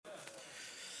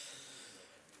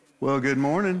Well, good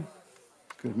morning.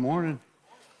 Good morning.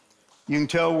 You can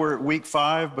tell we're at week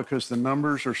 5 because the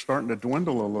numbers are starting to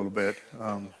dwindle a little bit.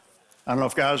 I don't know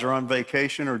if guys are on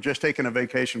vacation or just taking a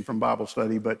vacation from Bible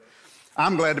study, but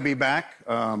I'm glad to be back.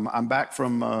 I'm back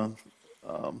from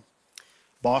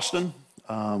Boston.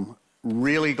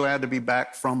 Really glad to be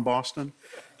back from Boston.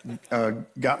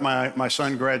 Got my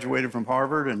son graduated from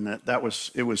Harvard, and it was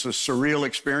a surreal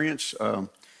experience.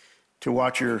 To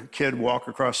watch your kid walk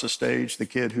across the stage, the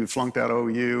kid who flunked out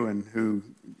OU and who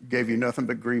gave you nothing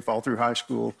but grief all through high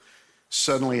school,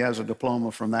 suddenly has a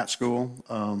diploma from that school.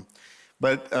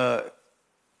 But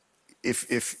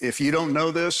if you don't know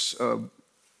this,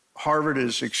 Harvard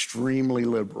is extremely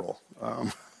liberal.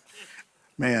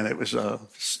 Man,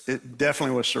 it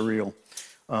definitely was surreal.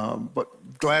 But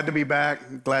glad to be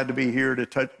back, glad to be here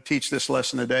to teach this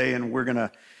lesson today, and we're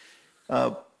going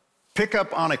to pick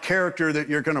up on a character that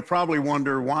you're going to probably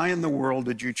wonder, why in the world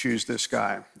did you choose this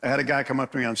guy? I had a guy come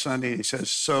up to me on Sunday and he says,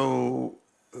 so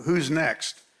who's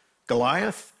next?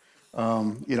 Goliath?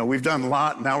 We've done a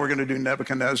lot. Now we're going to do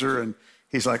Nebuchadnezzar. And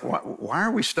he's like, why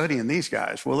are we studying these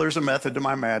guys? Well, there's a method to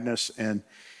my madness. And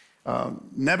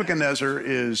Nebuchadnezzar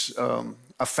is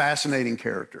a fascinating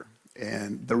character.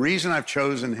 And the reason I've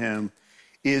chosen him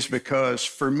is because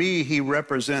for me, he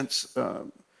represents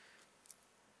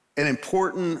an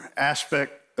important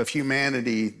aspect of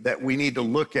humanity that we need to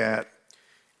look at.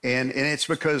 And it's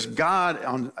because God,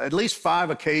 on at least 5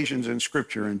 occasions in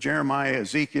Scripture, in Jeremiah,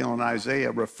 Ezekiel, and Isaiah,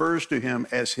 refers to him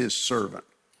as his servant.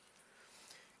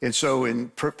 And so in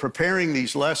preparing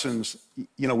these lessons,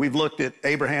 we've looked at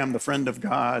Abraham, the friend of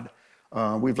God.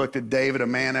 We've looked at David, a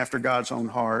man after God's own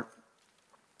heart.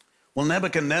 Well,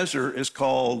 Nebuchadnezzar is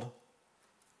called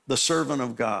the servant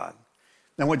of God.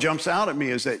 Now, what jumps out at me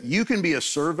is that you can be a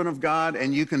servant of God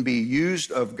and you can be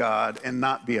used of God and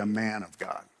not be a man of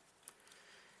God.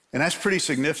 And that's pretty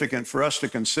significant for us to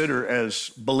consider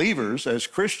as believers, as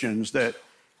Christians, that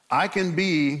I can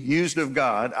be used of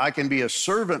God, I can be a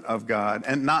servant of God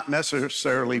and not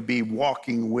necessarily be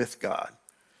walking with God.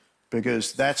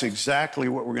 Because that's exactly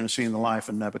what we're going to see in the life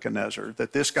of Nebuchadnezzar,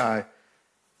 that this guy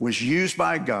was used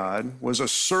by God, was a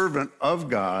servant of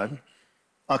God,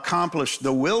 accomplished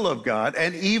the will of God,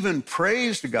 and even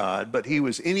praised God, but he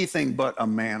was anything but a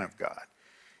man of God.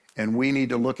 And we need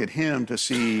to look at him to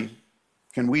see,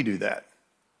 can we do that?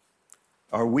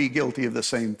 Are we guilty of the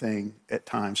same thing at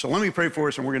times? So let me pray for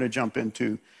us, and we're going to jump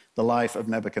into the life of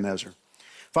Nebuchadnezzar.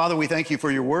 Father, we thank you for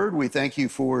your word. We thank you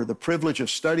for the privilege of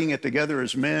studying it together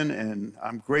as men, and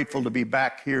I'm grateful to be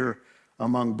back here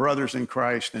among brothers in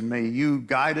Christ, and may you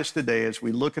guide us today as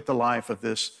we look at the life of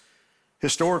this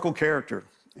historical character,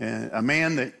 and a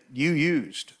man that you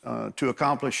used to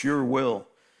accomplish your will.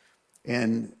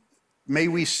 And may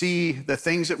we see the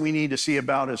things that we need to see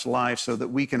about his life so that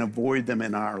we can avoid them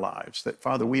in our lives. That,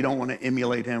 Father, we don't want to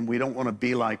emulate him. We don't want to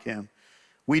be like him.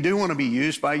 We do want to be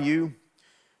used by you,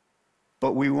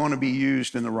 but we want to be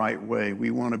used in the right way.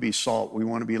 We want to be salt. We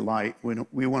want to be light.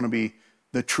 We want to be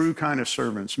the true kind of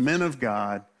servants, men of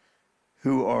God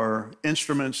who are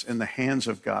instruments in the hands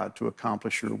of God to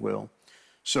accomplish your will.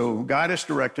 So guide us,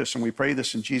 direct us, and we pray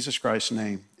this in Jesus Christ's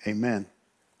name. Amen.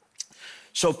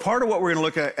 So part of what we're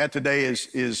going to look at today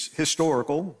is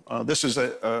historical. This is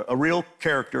a real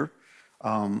character.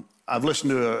 I've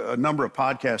listened to a number of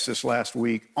podcasts this last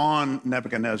week on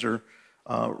Nebuchadnezzar,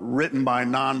 written by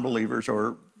non-believers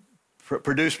or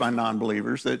produced by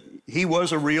non-believers, that he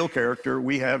was a real character.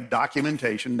 We have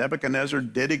documentation. Nebuchadnezzar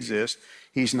did exist.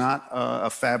 He's not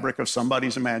a fabric of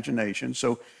somebody's imagination.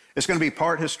 So it's going to be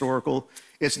part historical.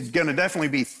 It's going to definitely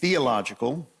be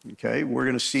theological, okay? We're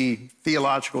going to see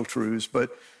theological truths,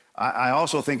 but I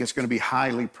also think it's going to be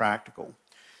highly practical.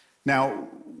 Now,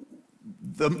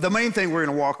 the main thing we're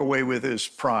going to walk away with is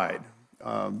pride.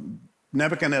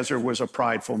 Nebuchadnezzar was a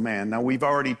prideful man. Now, we've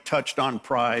already touched on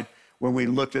pride when we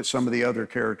looked at some of the other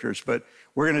characters, but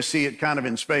we're going to see it kind of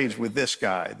in spades with this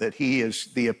guy, that he is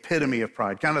the epitome of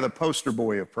pride, kind of the poster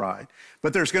boy of pride.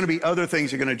 But there's going to be other things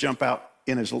that are going to jump out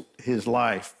in his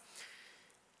life.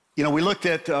 We looked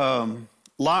at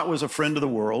Lot was a friend of the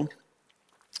world.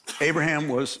 Abraham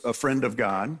was a friend of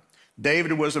God.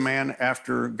 David was a man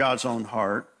after God's own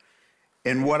heart.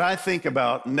 And what I think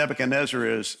about Nebuchadnezzar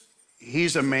is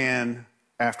he's a man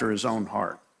after his own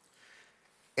heart.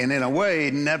 And in a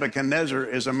way, Nebuchadnezzar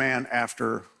is a man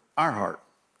after our heart.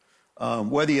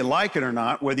 Whether you like it or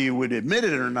not, whether you would admit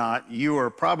it or not, you are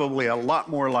probably a lot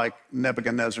more like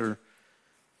Nebuchadnezzar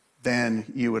than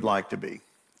you would like to be.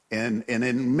 And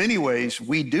in many ways,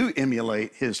 we do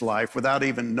emulate his life without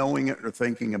even knowing it or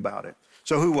thinking about it.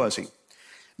 So who was he?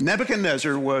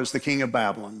 Nebuchadnezzar was the king of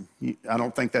Babylon. I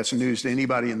don't think that's news to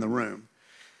anybody in the room.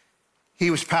 He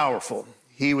was powerful.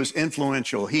 He was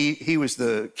influential. He was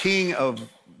the king of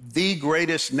the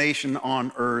greatest nation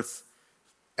on earth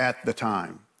at the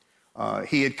time.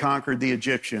 He had conquered the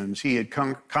Egyptians. He had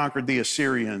conquered the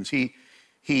Assyrians. He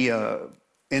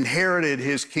inherited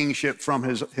his kingship from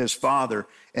his father,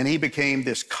 and he became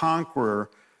this conqueror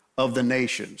of the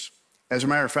nations. As a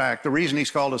matter of fact, the reason he's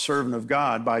called a servant of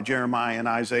God by Jeremiah and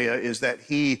Isaiah is that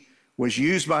he was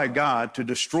used by God to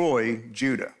destroy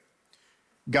Judah.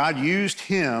 God used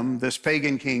him, this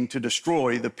pagan king, to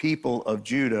destroy the people of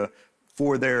Judah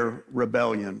for their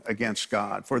rebellion against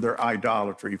God, for their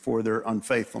idolatry, for their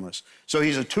unfaithfulness. So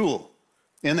he's a tool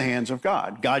in the hands of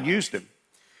God. God used him.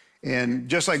 And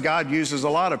just like God uses a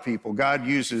lot of people, God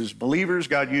uses believers,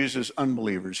 God uses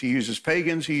unbelievers. He uses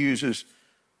pagans, he uses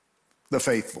the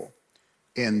faithful.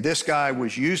 And this guy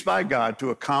was used by God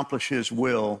to accomplish his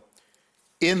will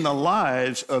in the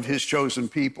lives of his chosen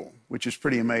people, which is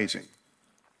pretty amazing.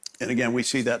 And again, we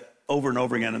see that over and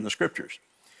over again in the scriptures.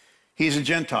 He's a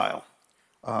Gentile.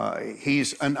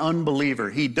 He's an unbeliever.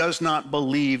 He does not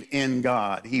believe in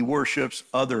God. He worships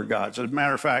other gods. As a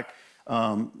matter of fact,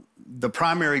 the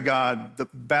primary god the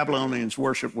Babylonians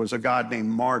worshiped was a god named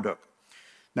Marduk.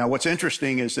 Now, what's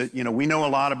interesting is that, we know a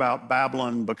lot about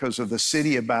Babylon because of the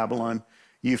city of Babylon.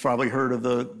 You've probably heard of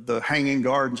the Hanging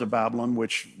Gardens of Babylon,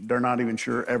 which they're not even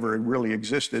sure ever really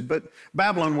existed. But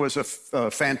Babylon was a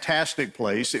fantastic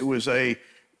place. It was an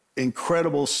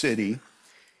incredible city.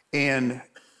 And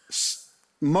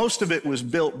most of it was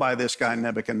built by this guy,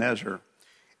 Nebuchadnezzar.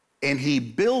 And he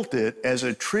built it as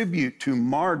a tribute to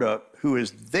Marduk, who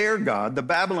is their god, the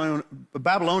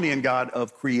Babylonian god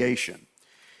of creation.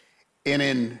 And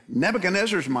in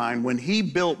Nebuchadnezzar's mind, when he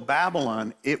built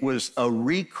Babylon, it was a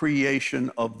recreation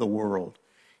of the world.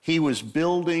 He was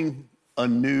building a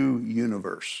new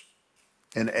universe.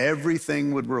 And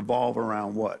everything would revolve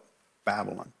around what?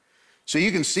 Babylon. So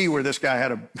you can see where this guy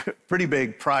had a pretty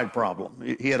big pride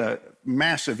problem. He had a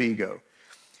massive ego.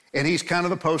 And he's kind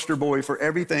of the poster boy for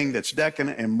everything that's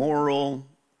decadent, immoral,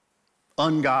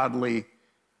 ungodly,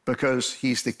 because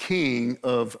he's the king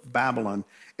of Babylon.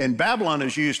 And Babylon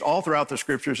is used all throughout the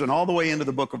scriptures and all the way into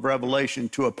the book of Revelation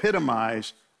to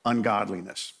epitomize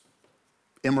ungodliness,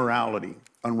 immorality,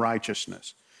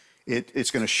 unrighteousness. It's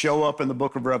going to show up in the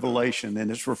book of Revelation, and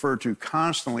it's referred to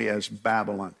constantly as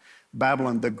Babylon.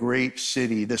 Babylon, the great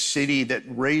city, the city that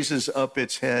raises up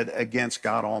its head against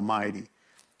God Almighty.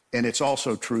 And it's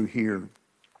also true here.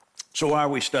 So why are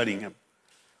we studying him?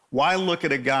 Why look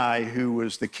at a guy who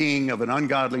was the king of an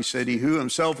ungodly city, who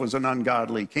himself was an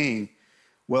ungodly king?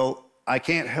 Well, I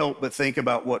can't help but think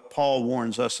about what Paul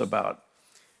warns us about.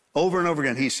 Over and over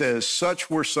again, he says, such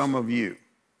were some of you.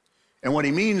 And what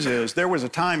he means is there was a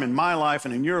time in my life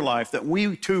and in your life that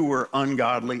we too were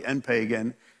ungodly and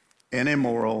pagan and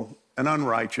immoral and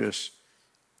unrighteous,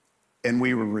 and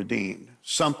we were redeemed.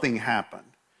 Something happened.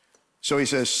 So he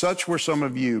says, such were some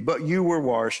of you, but you were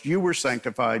washed, you were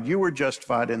sanctified, you were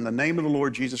justified in the name of the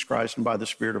Lord Jesus Christ and by the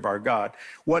Spirit of our God.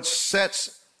 What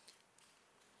sets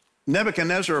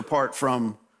Nebuchadnezzar apart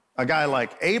from a guy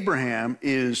like Abraham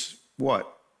is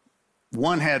what?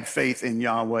 One had faith in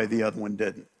Yahweh, the other one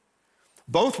didn't.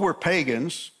 Both were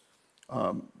pagans.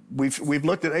 We've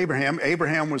looked at Abraham.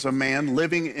 Abraham was a man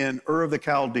living in Ur of the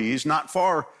Chaldees, not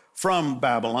far from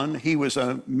Babylon. He was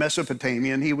a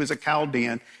Mesopotamian. He was a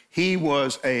Chaldean. He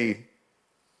was a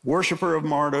worshiper of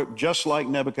Marduk, just like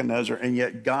Nebuchadnezzar, and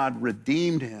yet God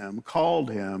redeemed him, called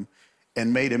him,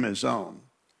 and made him his own.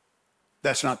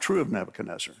 That's not true of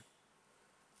Nebuchadnezzar.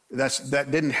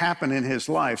 That didn't happen in his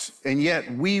life, and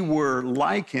yet we were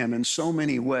like him in so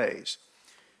many ways.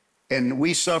 And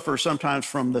we suffer sometimes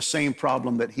from the same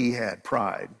problem that he had,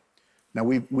 pride. Now,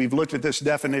 we've looked at this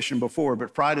definition before,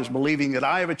 but pride is believing that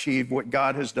I have achieved what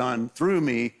God has done through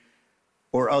me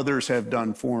or others have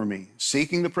done for me,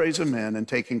 seeking the praise of men and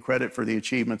taking credit for the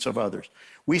achievements of others.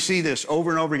 We see this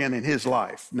over and over again in his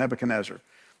life, Nebuchadnezzar,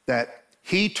 that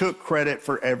he took credit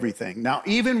for everything. Now,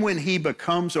 even when he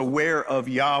becomes aware of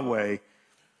Yahweh,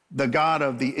 the God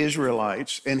of the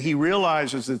Israelites, and he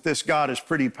realizes that this God is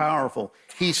pretty powerful,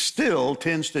 he still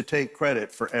tends to take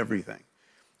credit for everything.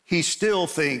 He still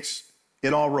thinks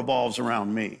it all revolves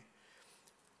around me.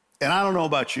 And I don't know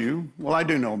about you. Well, I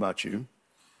do know about you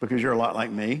because you're a lot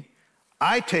like me.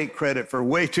 I take credit for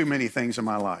way too many things in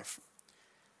my life.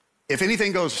 If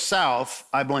anything goes south,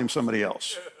 I blame somebody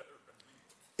else.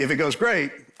 If it goes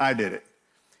great, I did it.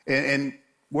 And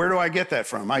where do I get that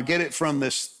from? I get it from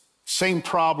this same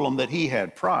problem that he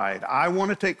had, pride. I want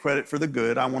to take credit for the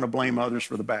good. I want to blame others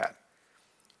for the bad.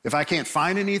 If I can't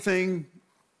find anything,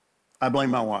 I blame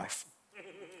my wife.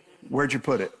 Where'd you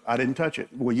put it? I didn't touch it.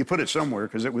 Well, you put it somewhere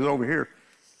because it was over here.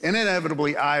 And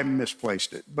inevitably, I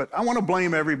misplaced it. But I want to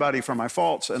blame everybody for my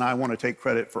faults, and I want to take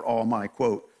credit for all my,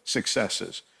 quote,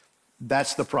 successes.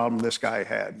 That's the problem this guy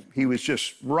had. He was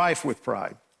just rife with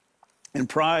pride. And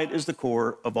pride is the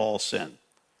core of all sin.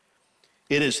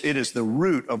 It is the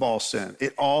root of all sin.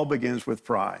 It all begins with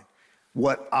pride.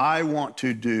 What I want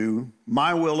to do,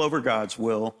 my will over God's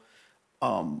will,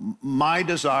 my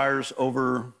desires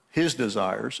over his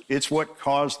desires, it's what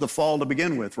caused the fall to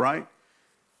begin with, right?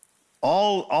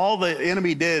 All the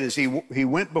enemy did is he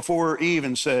went before Eve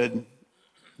and said,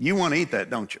 you want to eat that,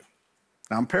 don't you?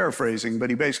 Now, I'm paraphrasing, but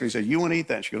he basically said, you want to eat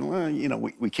that? She goes,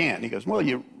 well, we can't. He goes, well,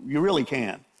 you really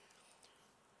can.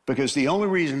 Because the only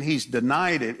reason he's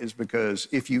denied it is because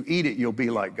if you eat it, you'll be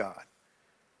like God.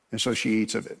 And so she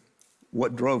eats of it.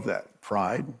 What drove that?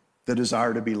 Pride, the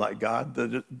desire to be like God,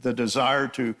 the desire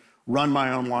to run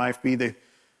my own life, be the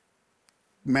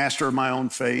master of my own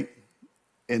fate.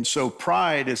 And so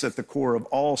pride is at the core of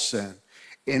all sin.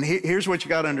 And here's what you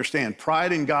got to understand.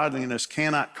 Pride and godliness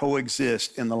cannot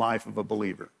coexist in the life of a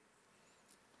believer.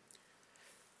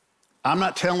 I'm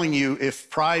not telling you if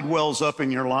pride wells up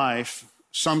in your life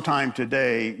sometime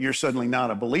today, you're suddenly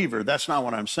not a believer. That's not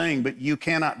what I'm saying, but you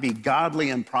cannot be godly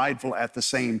and prideful at the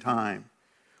same time.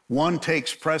 One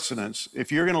takes precedence.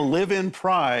 If you're going to live in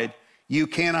pride, you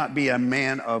cannot be a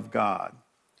man of God.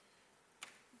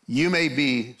 You may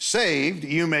be saved,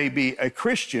 you may be a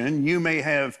Christian, you may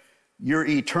have your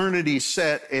eternity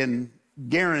set and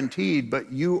guaranteed,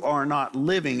 but you are not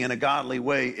living in a godly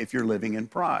way if you're living in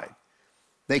pride.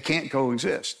 They can't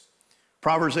coexist.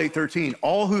 Proverbs 8:13,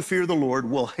 all who fear the Lord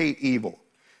will hate evil.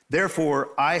 Therefore,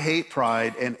 I hate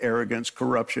pride and arrogance,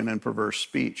 corruption, and perverse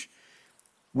speech.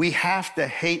 We have to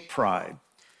hate pride.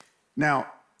 Now,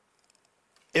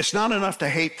 it's not enough to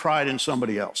hate pride in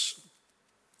somebody else.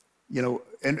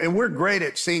 And we're great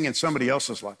at seeing in somebody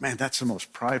else's life, man, that's the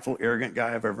most prideful, arrogant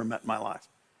guy I've ever met in my life.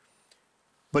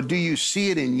 But do you see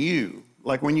it in you?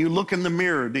 Like when you look in the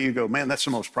mirror, do you go, man, that's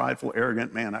the most prideful,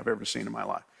 arrogant man I've ever seen in my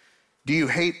life? Do you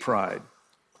hate pride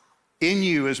in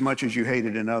you as much as you hate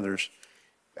it in others?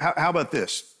 How about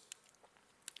this?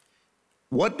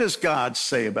 What does God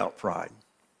say about pride?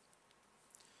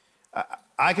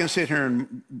 I can sit here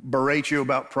and berate you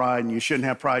about pride and you shouldn't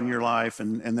have pride in your life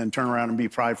and then turn around and be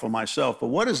prideful myself. But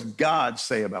what does God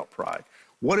say about pride?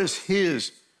 What is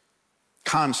his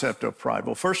concept of pride?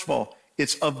 Well, first of all,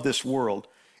 it's of this world.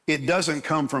 It doesn't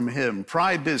come from him.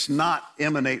 Pride does not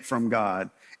emanate from God.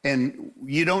 And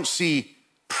you don't see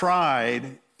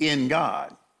pride in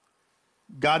God.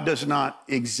 God does not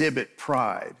exhibit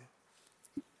pride.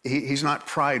 He's not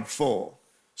prideful.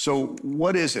 So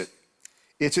what is it?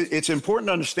 It's important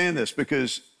to understand this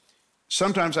because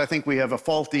sometimes I think we have a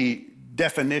faulty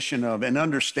definition of and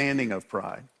understanding of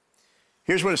pride.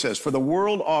 Here's what it says. For the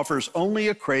world offers only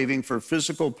a craving for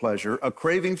physical pleasure, a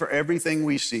craving for everything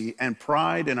we see, and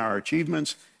pride in our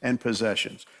achievements and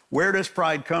possessions. Where does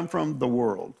pride come from? The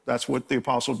world. That's what the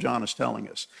Apostle John is telling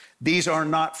us. These are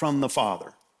not from the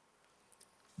Father.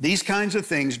 These kinds of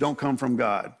things don't come from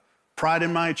God. Pride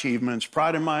in my achievements,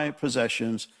 pride in my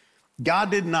possessions.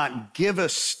 God did not give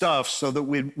us stuff so that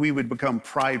we would become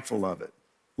prideful of it.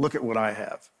 Look at what I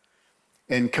have.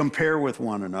 And compare with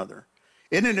one another.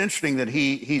 Isn't it interesting that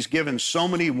he's given so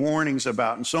many warnings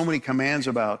about and so many commands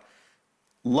about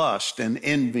lust and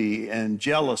envy and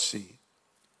jealousy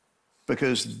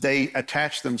because they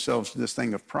attach themselves to this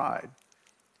thing of pride.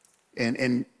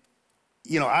 And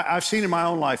I've seen in my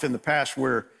own life in the past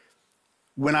where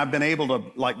when I've been able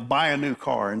to buy a new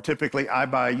car, and typically I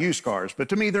buy used cars, but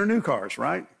to me they're new cars,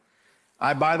 right?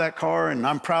 I buy that car and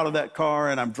I'm proud of that car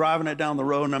and I'm driving it down the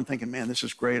road and I'm thinking, man, this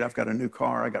is great. I've got a new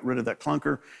car. I got rid of that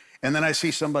clunker. And then I see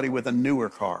somebody with a newer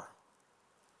car.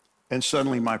 And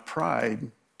suddenly my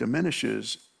pride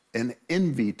diminishes and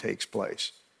envy takes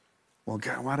place. Well,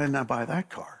 God, why didn't I buy that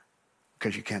car?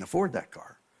 Because you can't afford that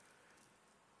car.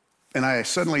 And I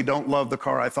suddenly don't love the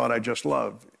car I thought I just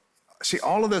loved. See,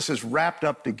 all of this is wrapped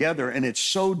up together, and it's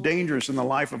so dangerous in the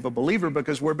life of a believer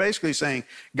because we're basically saying,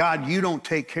 God, you don't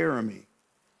take care of me.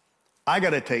 I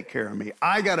got to take care of me.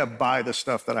 I got to buy the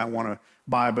stuff that I want to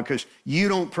buy because you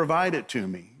don't provide it to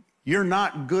me. You're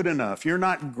not good enough. You're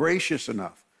not gracious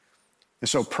enough. And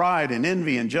so pride and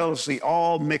envy and jealousy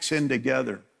all mix in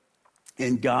together.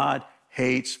 And God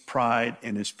hates pride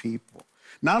in his people.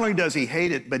 Not only does he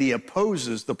hate it, but he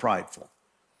opposes the prideful.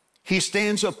 He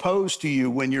stands opposed to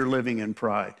you when you're living in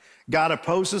pride. God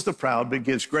opposes the proud, but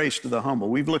gives grace to the humble.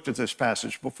 We've looked at this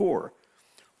passage before.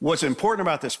 What's important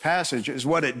about this passage is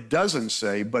what it doesn't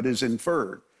say, but is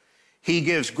inferred. He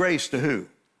gives grace to who?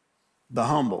 The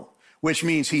humble, which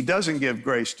means he doesn't give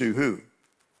grace to who?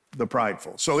 the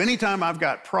prideful. So anytime I've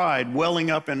got pride welling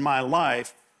up in my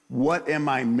life, what am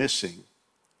I missing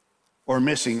or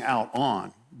missing out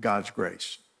on? God's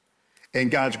grace. And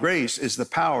God's grace is the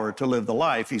power to live the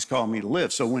life he's called me to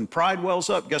live. So when pride wells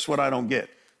up, guess what I don't get?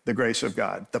 The grace of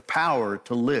God, the power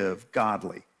to live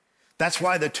godly. That's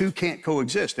why the two can't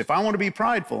coexist. If I want to be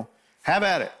prideful, have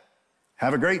at it.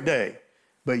 Have a great day.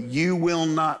 But you will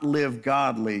not live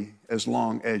godly as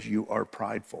long as you are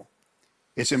prideful.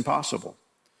 It's impossible.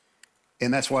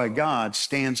 And that's why God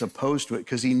stands opposed to it,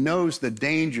 because he knows the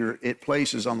danger it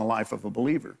places on the life of a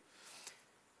believer.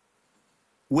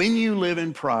 When you live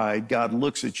in pride, God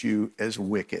looks at you as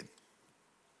wicked.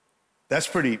 That's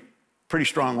pretty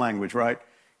strong language, right?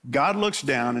 God looks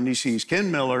down and he sees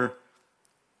Ken Miller,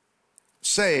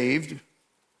 saved,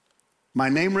 my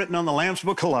name written on the Lamb's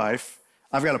Book of Life.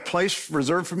 I've got a place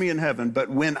reserved for me in heaven. But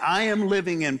when I am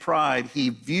living in pride, he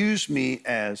views me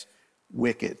as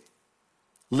wicked,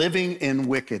 living in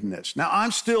wickedness. Now,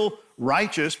 I'm still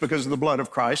righteous because of the blood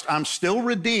of Christ. I'm still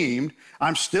redeemed.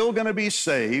 I'm still going to be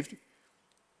saved.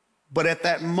 But at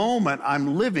that moment,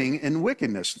 I'm living in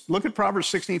wickedness. Look at Proverbs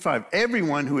 16:5.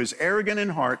 Everyone who is arrogant in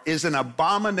heart is an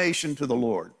abomination to the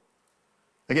Lord.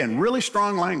 Again, really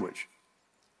strong language.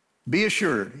 Be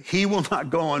assured, he will not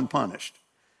go unpunished.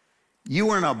 You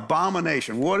are an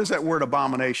abomination. What does that word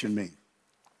abomination mean?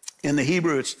 In the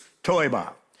Hebrew, it's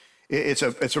toibah. It's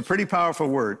a pretty powerful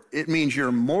word. It means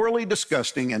you're morally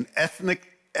disgusting and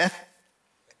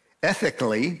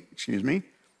ethically,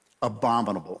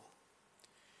 abominable.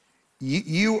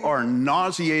 You are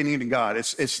nauseating to God.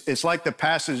 It's like the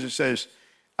passage that says,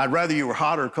 I'd rather you were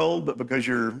hot or cold, but because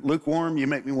you're lukewarm, you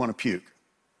make me want to puke.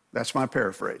 That's my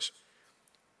paraphrase.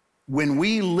 When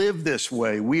we live this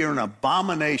way, we are an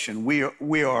abomination.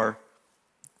 We are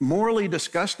morally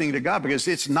disgusting to God because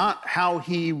it's not how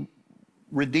he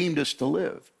redeemed us to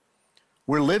live.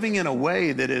 We're living in a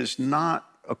way that is not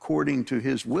according to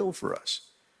his will for us.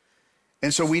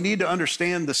 And so we need to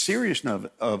understand the seriousness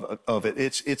of it.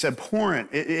 It's abhorrent.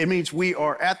 It means we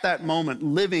are at that moment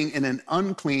living in an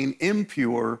unclean,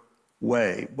 impure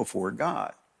way before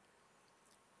God.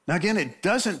 Now again, it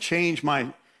doesn't change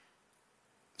my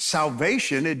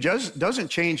salvation. It just doesn't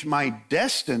change my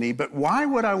destiny, but why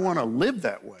would I want to live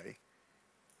that way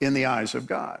in the eyes of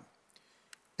God?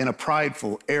 In a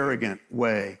prideful, arrogant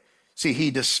way. See,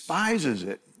 he despises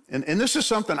it. And this is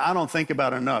something I don't think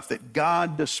about enough, that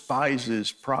God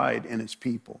despises pride in his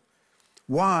people.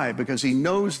 Why? Because he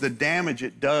knows the damage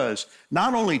it does,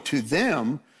 not only to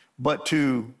them, but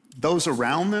to those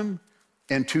around them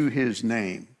and to his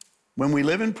name. When we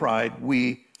live in pride,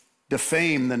 we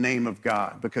defame the name of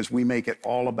God because we make it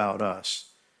all about us.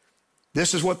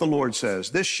 This is what the Lord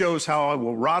says. This shows how I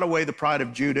will rot away the pride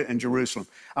of Judah and Jerusalem.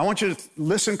 I want you to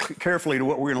listen carefully to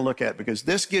what we're going to look at, because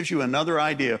this gives you another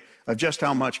idea of just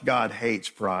how much God hates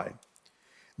pride.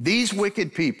 These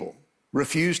wicked people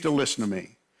refuse to listen to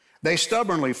me. They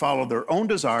stubbornly follow their own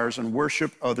desires and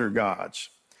worship other gods.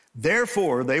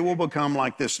 Therefore, they will become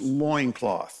like this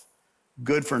loincloth,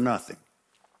 good for nothing.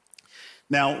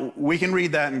 Now, we can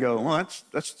read that and go, well,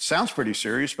 that sounds pretty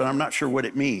serious, but I'm not sure what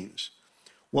it means.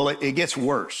 Well, it gets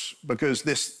worse, because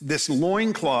this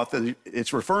loincloth that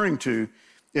it's referring to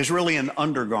is really an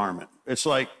undergarment. It's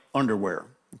like underwear,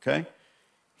 okay?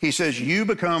 He says, you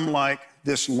become like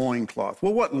this loincloth.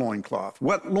 Well, what loincloth?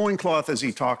 What loincloth is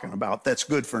he talking about that's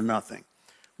good for nothing?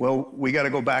 Well, we got to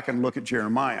go back and look at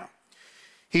Jeremiah.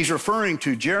 He's referring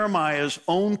to Jeremiah's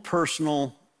own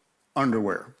personal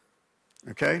underwear,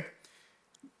 okay?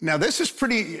 Now, this is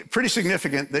pretty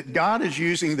significant that God is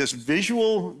using this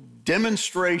visual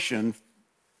demonstration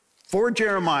for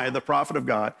Jeremiah, the prophet of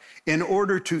God, in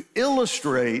order to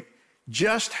illustrate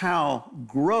just how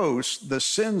gross the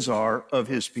sins are of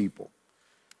his people.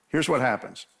 Here's what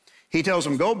happens. He tells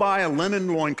them, go buy a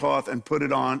linen loincloth and put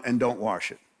it on and don't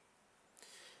wash it.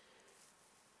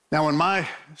 Now, when my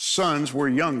sons were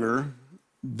younger,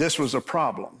 this was a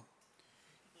problem,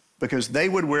 because they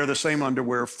would wear the same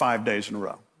underwear 5 days in a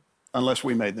row unless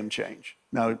we made them change.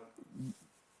 Now,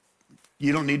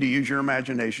 you don't need to use your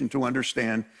imagination to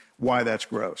understand why that's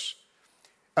gross.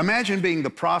 Imagine being the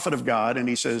prophet of God, and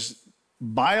he says,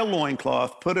 buy a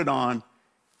loincloth, put it on,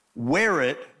 wear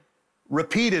it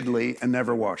repeatedly, and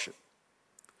never wash it.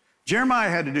 Jeremiah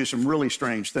had to do some really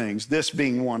strange things, this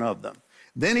being one of them.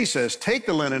 Then he says, take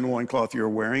the linen loincloth you're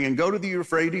wearing and go to the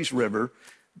Euphrates River,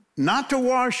 not to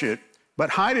wash it, but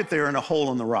hide it there in a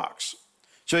hole in the rocks.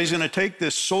 So he's going to take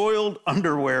this soiled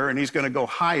underwear and he's going to go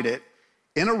hide it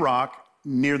in a rock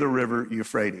near the river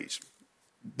Euphrates.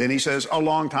 Then he says, a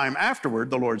long time afterward,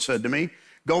 the Lord said to me,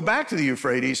 go back to the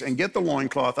Euphrates and get the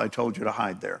loincloth I told you to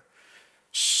hide there.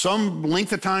 Some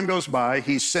length of time goes by.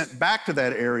 He's sent back to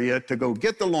that area to go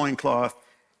get the loincloth,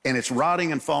 and it's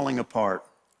rotting and falling apart,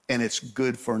 and it's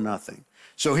good for nothing.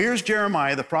 So here's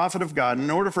Jeremiah, the prophet of God. In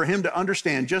order for him to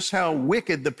understand just how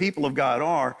wicked the people of God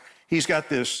are, he's got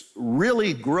this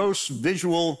really gross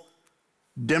visual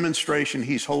demonstration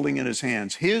he's holding in his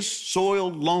hands. His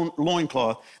soiled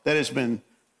loincloth that has been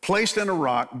placed in a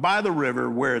rock by the river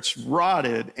where it's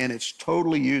rotted and it's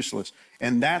totally useless.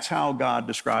 And that's how God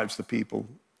describes the people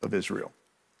of Israel.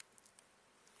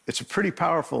 It's a pretty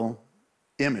powerful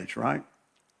image, right?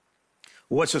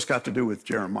 What's this got to do with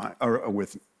Jeremiah or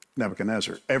with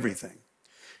Nebuchadnezzar? Everything.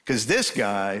 Because this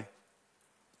guy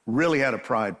really had a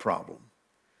pride problem.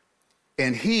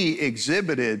 And he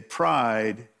exhibited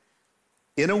pride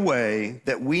in a way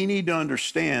that we need to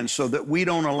understand so that we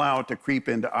don't allow it to creep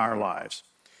into our lives.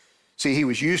 See, he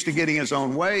was used to getting his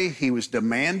own way. He was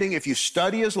demanding. If you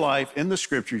study his life in the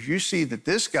scriptures, you see that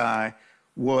this guy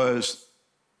was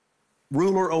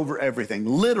ruler over everything,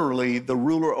 literally the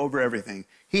ruler over everything.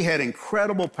 He had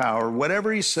incredible power.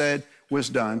 Whatever he said was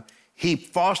done. He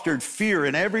fostered fear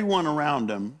in everyone around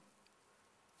him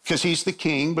because he's the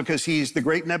king, because he's the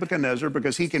great Nebuchadnezzar,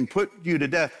 because he can put you to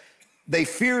death. They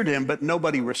feared him, but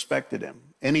nobody respected him,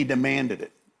 and he demanded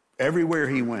it everywhere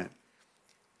he went.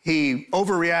 He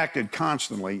overreacted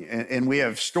constantly, and we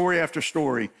have story after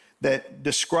story that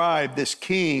describe this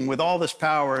king with all this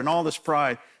power and all this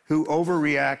pride who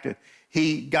overreacted.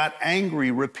 He got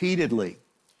angry repeatedly.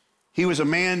 He was a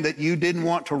man that you didn't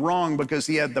want to wrong because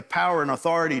he had the power and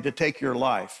authority to take your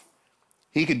life.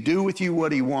 He could do with you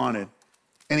what he wanted,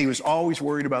 and he was always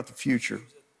worried about the future,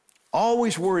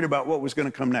 always worried about what was going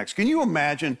to come next. Can you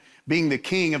imagine being the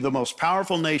king of the most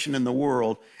powerful nation in the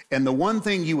world, and the one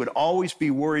thing you would always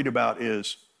be worried about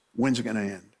is, when's it going to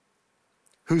end?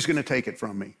 Who's going to take it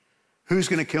from me? Who's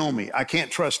going to kill me? I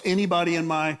can't trust anybody in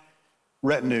my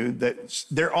retinue.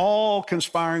 They're all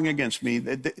conspiring against me.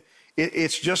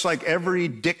 It's just like every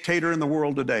dictator in the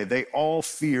world today. They all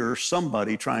fear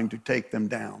somebody trying to take them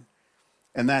down.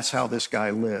 And that's how this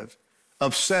guy lived.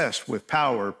 Obsessed with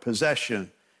power,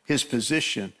 possession, his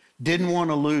position, didn't want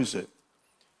to lose it,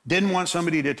 didn't want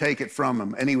somebody to take it from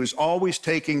him, and he was always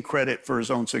taking credit for his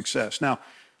own success. Now,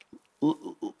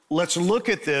 let's look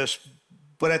at this,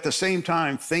 but at the same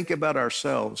time, think about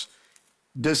ourselves.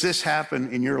 Does this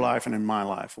happen in your life and in my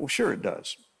life? Well, sure it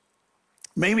does.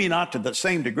 Maybe not to the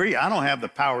same degree. I don't have the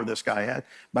power this guy had,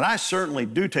 but I certainly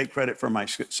do take credit for my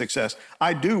success.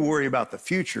 I do worry about the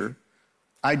future.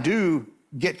 I do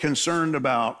get concerned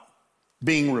about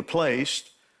being replaced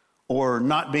or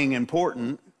not being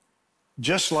important,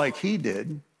 just like he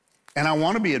did. And I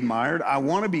want to be admired. I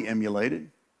want to be emulated.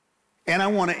 And I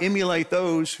want to emulate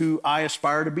those who I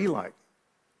aspire to be like.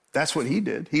 That's what he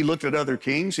did. He looked at other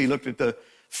kings. He looked at the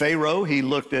Pharaoh. He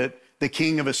looked at the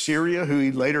king of Assyria, who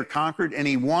he later conquered, and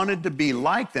he wanted to be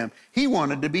like them. He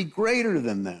wanted to be greater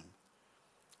than them.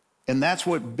 And that's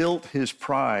what built his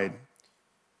pride,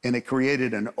 and it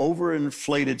created an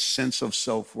overinflated sense of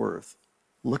self-worth.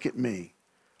 Look at me.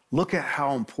 Look at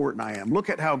how important I am.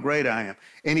 Look at how great I am.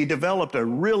 And he developed a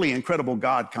really incredible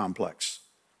God complex.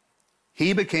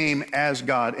 He became as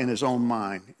God in his own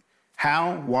mind.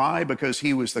 How? Why? Because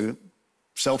he was the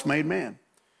self-made man.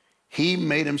 He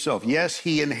made himself. Yes,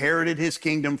 he inherited his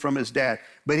kingdom from his dad,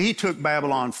 but he took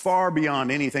Babylon far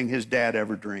beyond anything his dad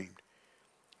ever dreamed.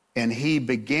 And he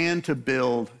began to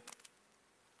build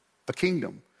a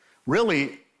kingdom,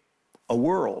 really a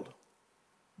world,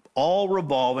 all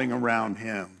revolving around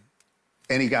him.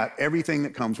 And he got everything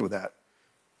that comes with that.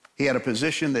 He had a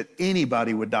position that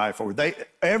anybody would die for.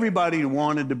 Everybody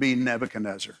wanted to be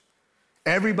Nebuchadnezzar.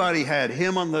 Everybody had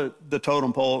him on the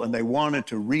totem pole, and they wanted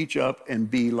to reach up and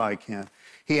be like him.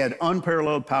 He had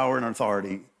unparalleled power and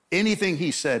authority. Anything he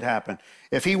said happened.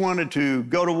 If he wanted to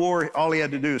go to war, all he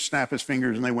had to do is snap his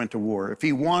fingers and they went to war. If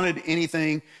he wanted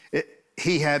anything,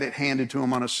 he had it handed to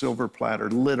him on a silver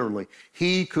platter, literally.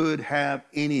 He could have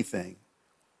anything.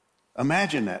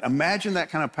 Imagine that. Imagine that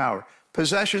kind of power.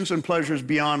 Possessions and pleasures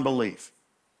beyond belief.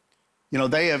 You know,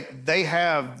 they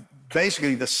have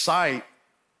basically the site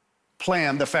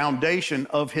plan, the foundation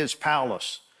of his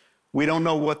palace. We don't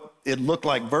know what it looked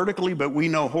like vertically, but we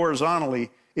know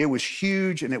horizontally it was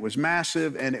huge and it was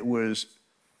massive and it was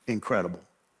incredible.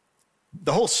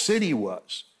 The whole city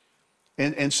was.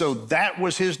 And so that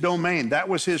was his domain. That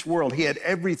was his world. He had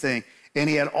everything. And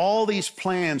he had all these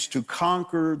plans to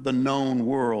conquer the known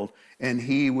world. And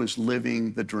he was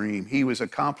living the dream. He was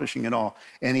accomplishing it all.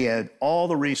 And he had all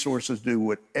the resources to do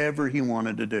whatever he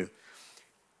wanted to do.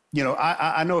 You know,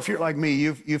 I know if you're like me,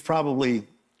 you've probably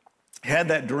had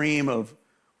that dream of,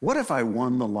 what if I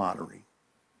won the lottery?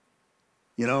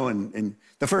 and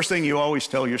the first thing you always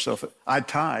tell yourself, I'd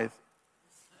tithe.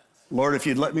 Lord, if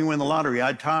you'd let me win the lottery,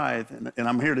 I'd tithe. And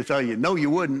I'm here to tell you, no, you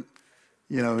wouldn't.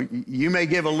 You may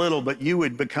give a little, but you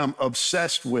would become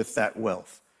obsessed with that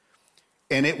wealth.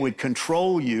 And it would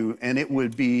control you, and it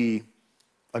would be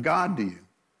a god to you.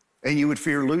 And you would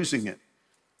fear losing it.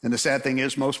 And the sad thing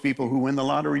is, most people who win the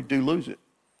lottery do lose it.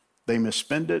 They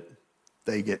misspend it.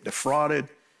 They get defrauded.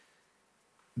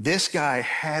 This guy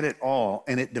had it all,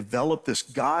 and it developed this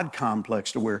God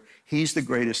complex to where he's the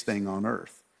greatest thing on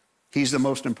earth. He's the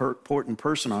most important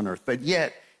person on earth, but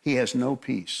yet he has no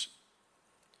peace.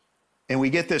 And we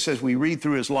get this as we read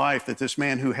through his life, that this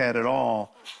man who had it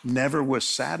all never was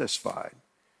satisfied.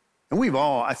 And we've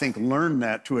all, I think, learned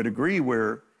that to a degree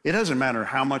where it doesn't matter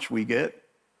how much we get,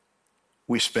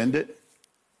 we spend it.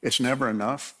 It's never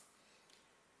enough.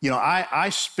 I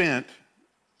spent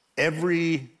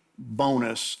every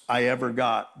bonus I ever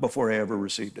got before I ever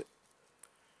received it.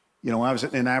 When I was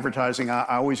in advertising, I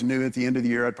always knew at the end of the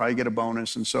year I'd probably get a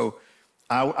bonus. And so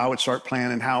I would start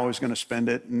planning how I was going to spend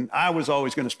it. And I was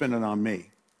always going to spend it on me.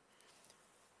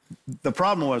 The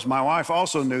problem was my wife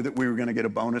also knew that we were going to get a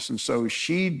bonus. And so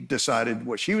she decided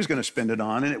what she was going to spend it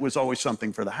on. And it was always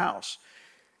something for the house.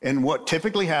 And what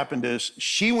typically happened is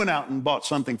she went out and bought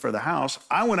something for the house.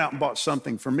 I went out and bought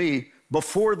something for me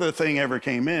before the thing ever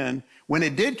came in. When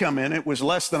it did come in, it was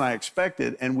less than I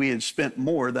expected. And we had spent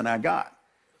more than I got.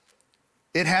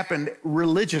 It happened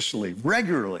religiously,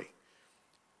 regularly,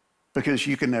 because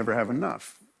you can never have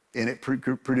enough. And it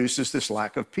produces this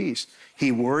lack of peace.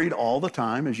 He worried all the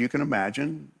time, as you can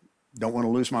imagine. Don't want to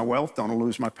lose my wealth, don't want to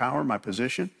lose my power, my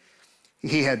position.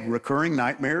 He had recurring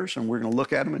nightmares, and we're going to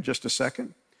look at them in just a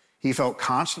second. He felt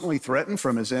constantly threatened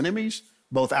from his enemies,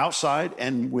 both outside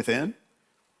and within.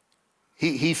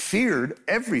 He feared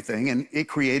everything, and it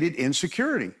created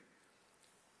insecurity.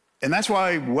 And that's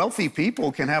why wealthy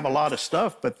people can have a lot of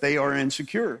stuff, but they are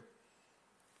insecure.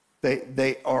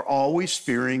 They are always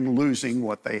fearing losing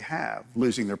what they have,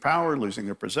 losing their power, losing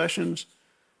their possessions,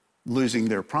 losing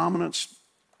their prominence,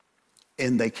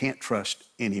 and they can't trust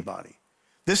anybody.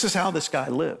 This is how this guy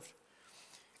lived.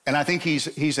 And I think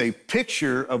he's a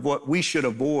picture of what we should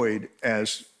avoid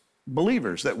as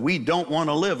believers, that we don't want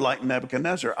to live like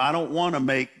Nebuchadnezzar. I don't want to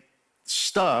make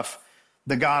stuff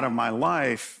the God of my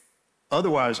life.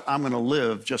 Otherwise, I'm going to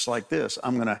live just like this.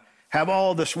 I'm going to have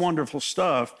all this wonderful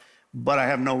stuff, but I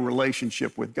have no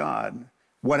relationship with God.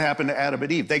 What happened to Adam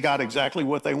and Eve? They got exactly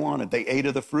what they wanted. They ate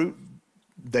of the fruit.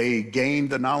 They gained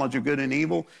the knowledge of good and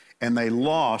evil, and they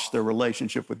lost their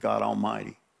relationship with God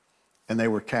Almighty, and they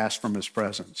were cast from his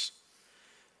presence.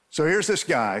 So here's this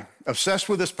guy, obsessed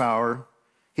with his power.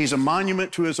 He's a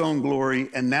monument to his own glory,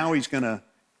 and now he's going to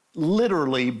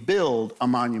literally build a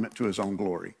monument to his own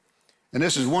glory. And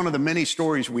this is one of the many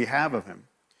stories we have of him.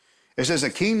 It says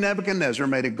that King Nebuchadnezzar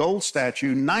made a gold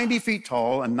statue 90 feet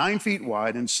tall and 9 feet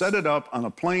wide and set it up on a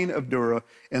plain of Dura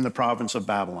in the province of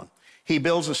Babylon. He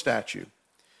builds a statue.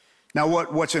 Now,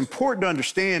 what's important to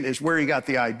understand is where he got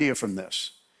the idea from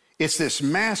this. It's this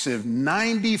massive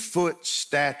 90-foot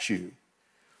statue.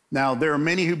 Now, there are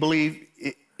many who believe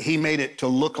he made it to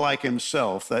look like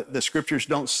himself. That the scriptures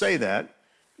don't say that.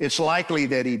 It's likely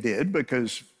that he did,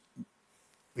 because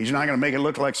he's not going to make it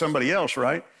look like somebody else,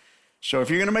 right? So if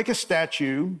you're going to make a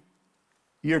statue,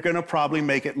 you're going to probably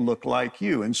make it look like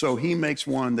you. And so he makes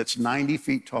one that's 90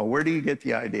 feet tall. Where do you get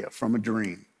the idea? From a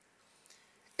dream.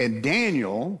 And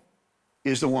Daniel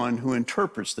is the one who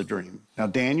interprets the dream. Now,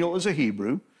 Daniel is a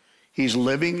Hebrew. He's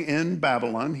living in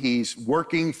Babylon. He's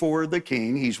working for the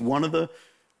king. He's one of the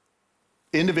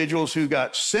individuals who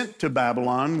got sent to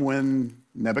Babylon when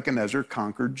Nebuchadnezzar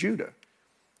conquered Judah.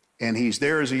 And he's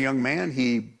there as a young man.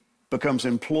 He becomes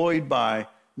employed by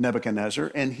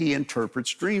Nebuchadnezzar, and he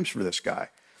interprets dreams for this guy.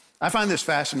 I find this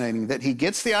fascinating that he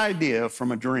gets the idea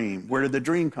from a dream. Where did the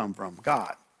dream come from?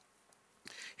 God.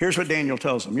 Here's what Daniel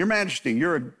tells him. Your Majesty,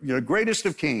 you're the greatest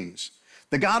of kings.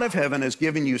 The God of heaven has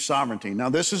given you sovereignty. Now,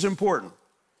 this is important.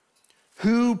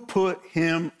 Who put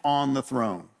him on the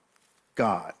throne?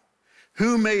 God.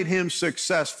 Who made him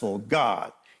successful?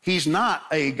 God. He's not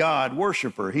a God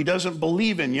worshiper. He doesn't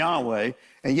believe in Yahweh.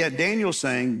 And yet Daniel's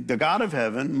saying, the God of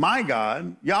heaven, my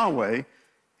God, Yahweh,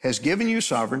 has given you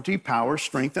sovereignty, power,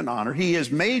 strength, and honor. He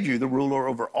has made you the ruler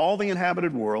over all the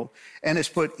inhabited world and has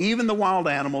put even the wild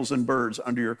animals and birds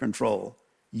under your control.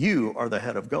 You are the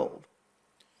head of gold.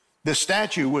 The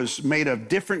statue was made of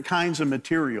different kinds of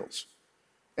materials.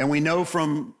 And we know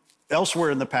from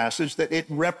elsewhere in the passage that it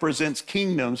represents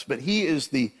kingdoms, but he is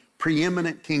the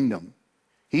preeminent kingdom.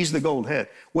 He's the gold head.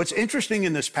 What's interesting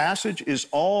in this passage is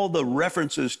all the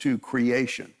references to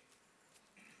creation.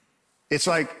 It's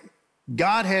like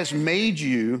God has made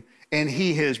you, and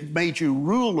he has made you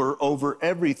ruler over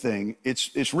everything.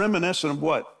 It's reminiscent of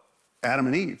what? Adam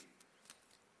and Eve.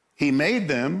 He made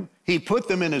them, he put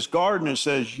them in his garden and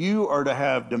says, you are to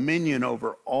have dominion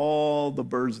over all the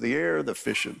birds of the air, the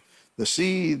fish of the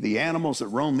sea, the animals that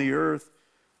roam the earth.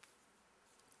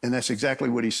 And that's exactly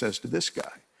what he says to this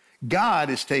guy.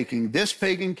 God is taking this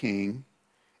pagan king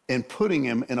and putting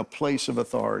him in a place of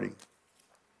authority.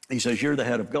 He says, you're the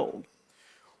head of gold.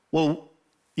 Well,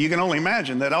 you can only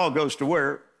imagine that all goes to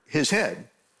where? His head.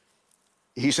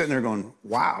 He's sitting there going,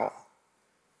 wow,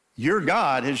 your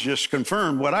God has just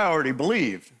confirmed what I already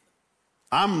believed.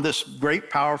 I'm this great,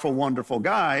 powerful, wonderful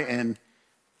guy, and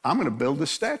I'm going to build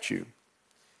this statue.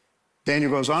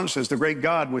 Daniel goes on and says, the great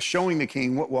God was showing the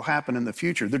king what will happen in the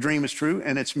future. The dream is true,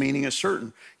 and its meaning is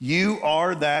certain. You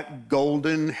are that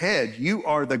golden head. You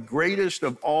are the greatest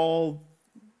of all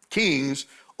kings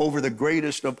over the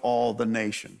greatest of all the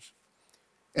nations.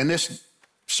 And this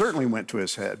certainly went to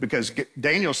his head, because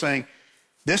Daniel's saying,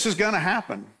 this is going to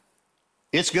happen.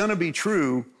 It's going to be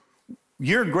true.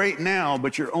 You're great now,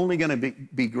 but you're only going to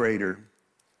be greater.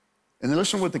 And then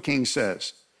listen to what the king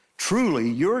says. Truly,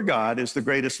 your God is the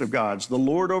greatest of gods, the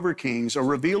Lord over kings, a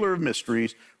revealer of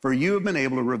mysteries, for you have been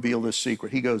able to reveal this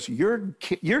secret. He goes,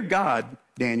 your God,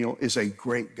 Daniel, is a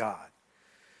great God.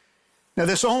 Now,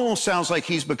 this almost sounds like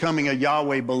he's becoming a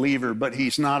Yahweh believer, but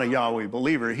he's not a Yahweh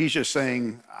believer. He's just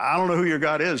saying, I don't know who your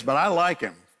God is, but I like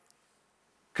him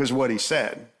because of what he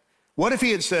said. What if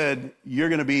he had said, you're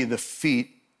going to be the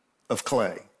feet of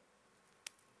clay?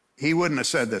 He wouldn't have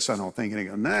said this, I don't think. And he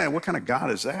goes, nah, what kind of God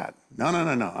is that? No.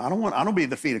 I don't be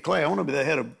the feet of clay. I want to be the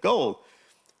head of gold.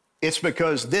 It's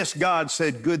because this God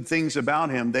said good things about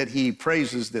him that he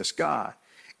praises this God.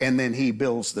 And then he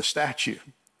builds the statue.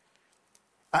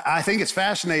 I think it's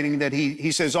fascinating that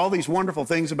he says all these wonderful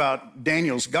things about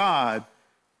Daniel's God,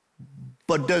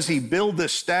 but does he build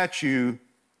this statue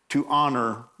to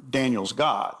honor Daniel's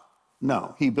God?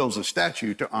 No, he builds a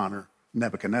statue to honor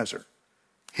Nebuchadnezzar,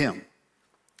 him.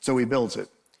 So he builds it,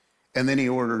 and then he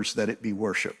orders that it be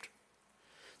worshiped.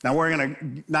 Now, we're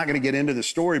not going to get into the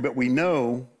story, but we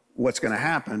know what's going to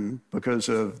happen because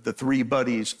of the three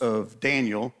buddies of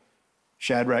Daniel,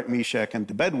 Shadrach, Meshach, and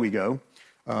Abednego.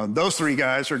 Those three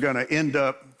guys are going to end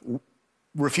up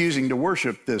refusing to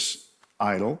worship this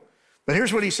idol. But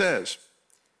here's what he says.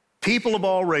 People of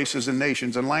all races and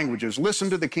nations and languages, listen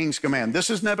to the king's command.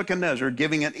 This is Nebuchadnezzar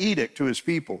giving an edict to his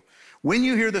people. When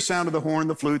you hear the sound of the horn,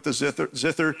 the flute, the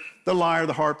zither, the lyre,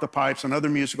 the harp, the pipes, and other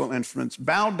musical instruments,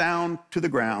 bow down to the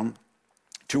ground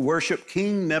to worship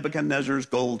King Nebuchadnezzar's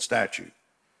gold statue.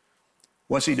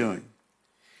 What's he doing?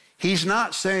 He's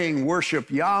not saying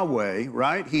worship Yahweh,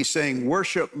 right? He's saying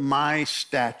worship my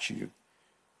statue.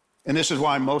 And this is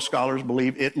why most scholars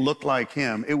believe it looked like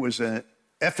him. It was an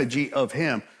effigy of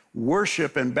him.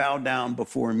 Worship and bow down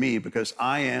before me because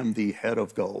I am the head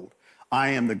of gold.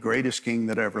 I am the greatest king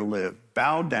that ever lived.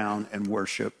 Bow down and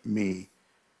worship me.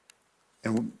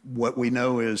 And what we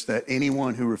know is that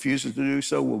anyone who refuses to do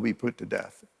so will be put to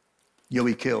death. You'll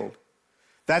be killed.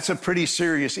 That's a pretty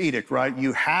serious edict, right?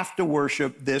 You have to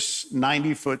worship this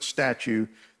 90-foot statue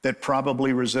that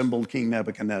probably resembled King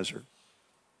Nebuchadnezzar.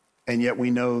 And yet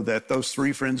we know that those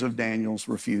three friends of Daniel's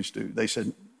refused to. They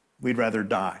said, we'd rather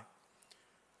die.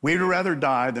 We'd rather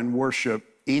die than worship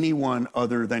anyone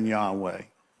other than Yahweh.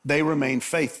 They remained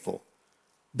faithful.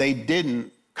 They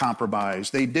didn't compromise.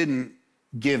 They didn't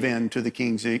give in to the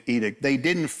king's edict. They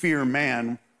didn't fear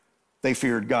man. They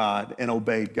feared God and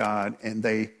obeyed God, and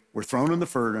they were thrown in the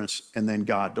furnace, and then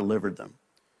God delivered them.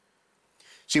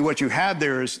 See, what you had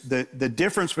there is the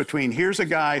difference between here's a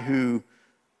guy who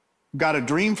got a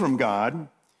dream from God,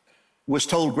 was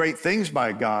told great things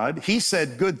by God. He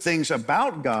said good things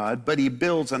about God, but he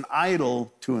builds an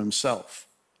idol to himself.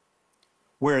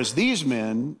 Whereas these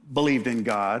men believed in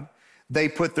God, they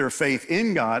put their faith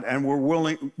in God and were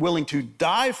willing to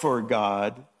die for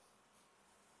God,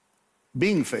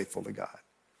 being faithful to God.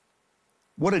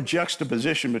 What a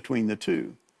juxtaposition between the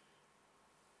two.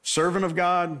 Servant of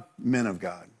God, men of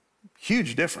God.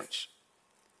 Huge difference.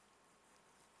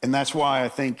 And that's why I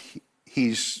think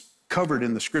he's covered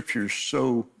in the scriptures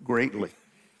so greatly.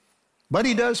 But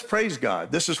he does praise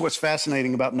God. This is what's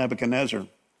fascinating about Nebuchadnezzar.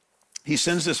 He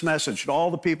sends this message to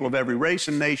all the people of every race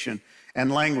and nation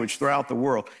and language throughout the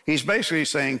world. He's basically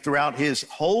saying throughout his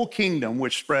whole kingdom,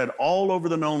 which spread all over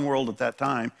the known world at that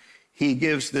time, he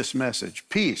gives this message: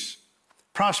 peace,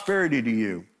 prosperity to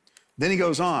you. Then he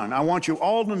goes on, I want you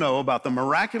all to know about the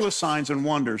miraculous signs and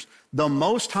wonders the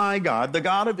Most High God, the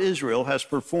God of Israel, has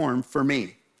performed for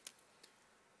me.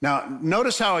 Now,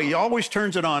 notice how he always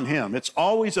turns it on him. It's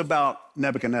always about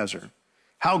Nebuchadnezzar.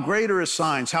 How great are his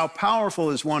signs, how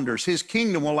powerful his wonders. His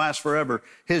kingdom will last forever,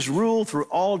 his rule through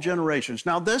all generations.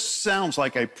 Now, this sounds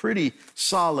like a pretty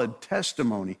solid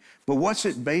testimony, but what's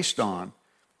it based on?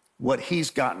 What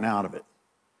he's gotten out of it.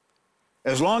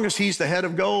 As long as he's the head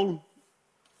of gold,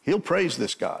 he'll praise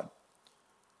this God.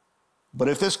 But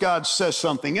if this God says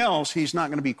something else, he's not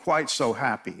going to be quite so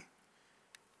happy.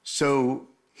 So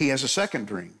he has a second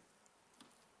dream.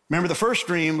 Remember, the first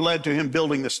dream led to him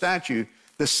building the statue.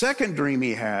 The second dream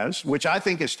he has, which I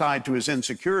think is tied to his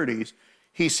insecurities,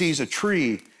 he sees a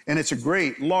tree, and it's a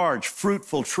great, large,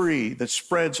 fruitful tree that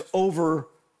spreads over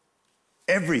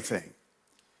everything.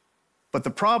 But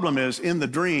the problem is, in the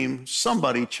dream,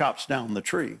 somebody chops down the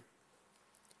tree.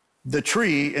 The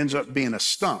tree ends up being a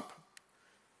stump.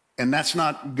 And that's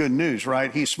not good news,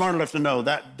 right? He's smart enough to know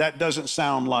that doesn't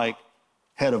sound like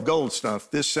head of gold stuff.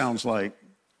 This sounds like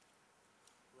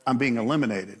I'm being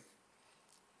eliminated.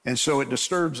 And so it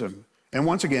disturbs him. And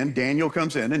once again, Daniel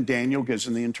comes in, and Daniel gives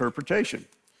him the interpretation.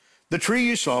 The tree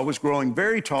you saw was growing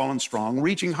very tall and strong,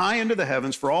 reaching high into the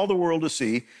heavens for all the world to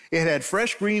see. It had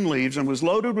fresh green leaves and was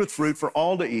loaded with fruit for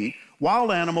all to eat.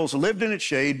 Wild animals lived in its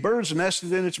shade. Birds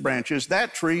nested in its branches.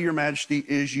 That tree, your majesty,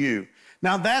 is you.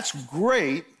 Now that's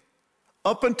great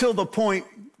up until the point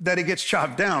that it gets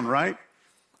chopped down, right?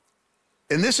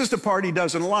 And this is the part he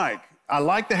doesn't like. I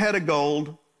like the head of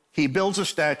gold. He builds a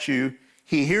statue.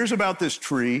 He hears about this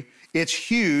tree. It's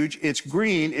huge. It's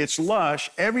green. It's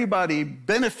lush. Everybody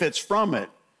benefits from it.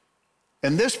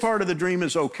 And this part of the dream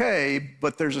is okay,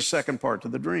 but there's a second part to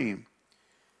the dream.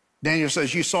 Daniel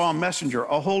says, you saw a messenger,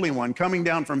 a holy one, coming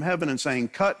down from heaven and saying,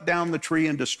 cut down the tree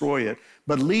and destroy it,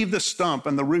 but leave the stump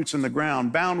and the roots in the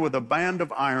ground, bound with a band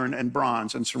of iron and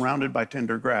bronze and surrounded by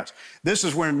tender grass. This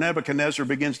is where Nebuchadnezzar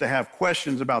begins to have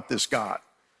questions about this God.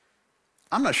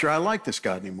 I'm not sure I like this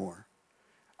God anymore.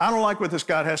 I don't like what this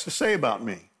God has to say about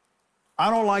me. I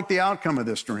don't like the outcome of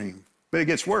this dream, but it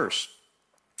gets worse.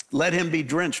 Let him be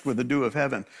drenched with the dew of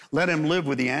heaven. Let him live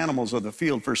with the animals of the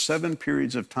field for 7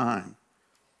 periods of time.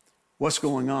 What's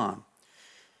going on?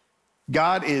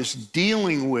 God is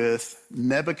dealing with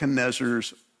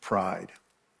Nebuchadnezzar's pride.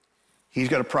 He's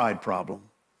got a pride problem.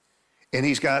 And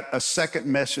he's got a second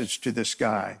message to this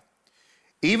guy.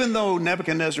 Even though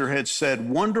Nebuchadnezzar had said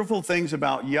wonderful things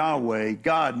about Yahweh,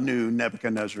 God knew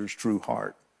Nebuchadnezzar's true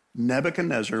heart.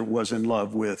 Nebuchadnezzar was in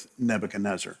love with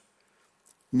Nebuchadnezzar.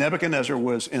 Nebuchadnezzar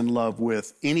was in love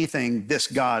with anything this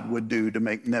God would do to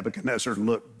make Nebuchadnezzar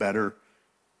look better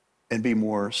and be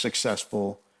more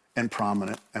successful and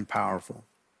prominent and powerful.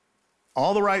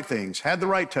 All the right things, had the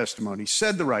right testimony,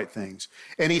 said the right things,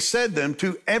 and he said them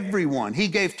to everyone. He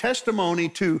gave testimony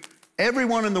to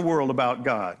everyone in the world about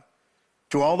God,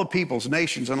 to all the peoples,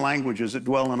 nations, and languages that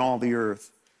dwell in all the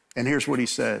earth. And here's what he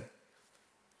said.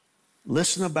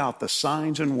 Listen about the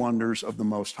signs and wonders of the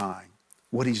Most High,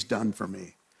 what he's done for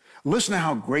me. Listen to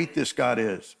how great this God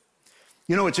is.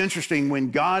 You know, it's interesting,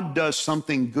 when God does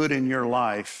something good in your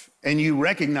life and you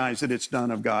recognize that it's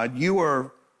done of God, you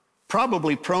are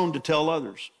probably prone to tell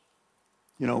others.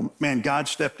 You know, man, God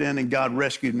stepped in and God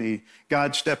rescued me.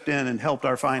 God stepped in and helped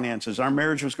our finances. Our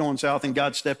marriage was going south and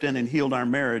God stepped in and healed our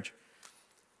marriage.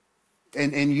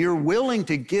 And you're willing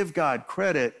to give God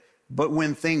credit, but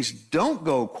when things don't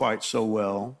go quite so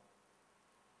well,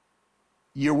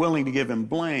 you're willing to give him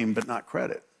blame, but not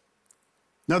credit.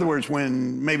 In other words,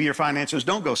 when maybe your finances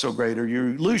don't go so great or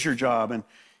you lose your job and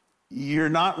you're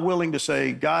not willing to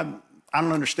say, God, I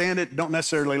don't understand it, don't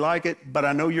necessarily like it, but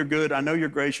I know you're good, I know you're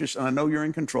gracious, and I know you're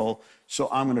in control, so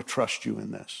I'm going to trust you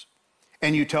in this.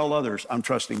 And you tell others, I'm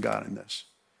trusting God in this.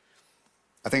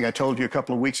 I think I told you a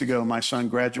couple of weeks ago, my son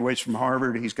graduates from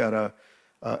Harvard. He's got a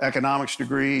economics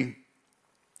degree.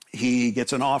 He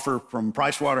gets an offer from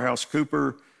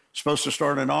PricewaterhouseCoopers, supposed to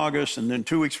start in August, and then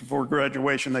 2 weeks before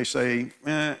graduation, they say,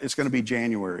 it's going to be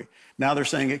January. Now they're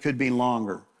saying it could be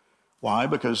longer. Why?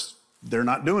 Because they're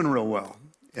not doing real well,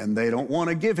 and they don't want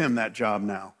to give him that job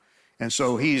now. And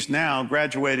so he's now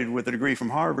graduated with a degree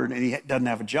from Harvard, and he doesn't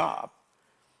have a job.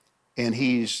 And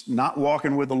he's not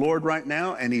walking with the Lord right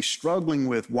now, and he's struggling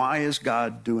with, why is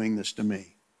God doing this to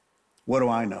me? What do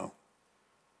I know?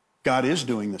 God is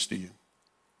doing this to you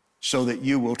so that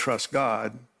you will trust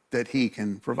God that he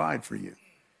can provide for you.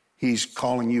 He's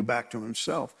calling you back to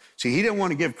himself. See, he didn't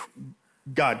want to give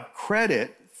God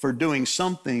credit for doing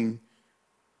something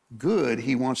good.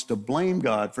 He wants to blame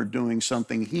God for doing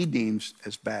something he deems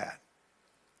as bad.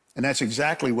 And that's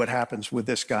exactly what happens with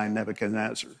this guy,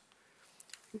 Nebuchadnezzar.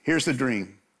 Here's the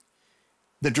dream.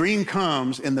 The dream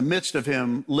comes in the midst of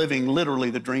him living literally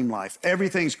the dream life.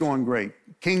 Everything's going great.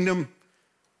 Kingdom,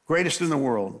 greatest in the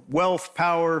world. Wealth,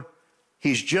 power.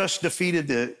 He's just defeated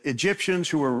the Egyptians,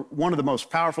 who were one of the most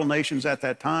powerful nations at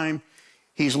that time.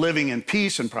 He's living in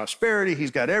peace and prosperity.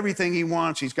 He's got everything he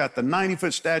wants. He's got the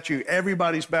 90-foot statue.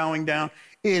 Everybody's bowing down.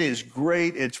 It is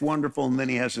great. It's wonderful. And then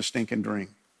he has a stinking dream.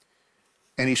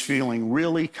 And he's feeling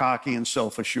really cocky and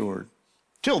self-assured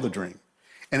till the dream.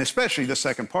 And especially the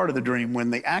second part of the dream,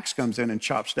 when the axe comes in and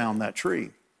chops down that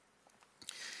tree.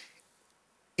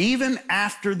 Even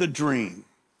after the dream,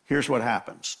 here's what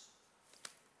happens.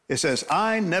 It says,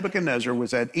 I, Nebuchadnezzar,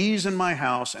 was at ease in my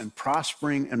house and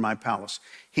prospering in my palace.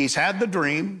 He's had the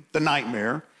dream, the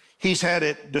nightmare. He's had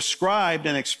it described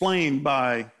and explained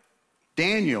by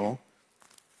Daniel.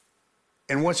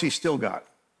 And what's he still got?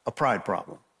 A pride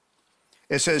problem.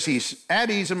 It says he's at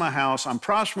ease in my house, I'm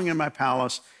prospering in my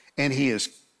palace, and he is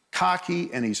cocky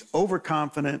and he's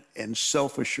overconfident and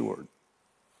self-assured.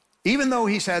 Even though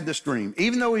he's had this dream,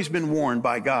 even though he's been warned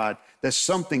by God that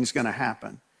something's going to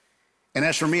happen. And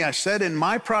as for me, I said, in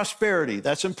my prosperity,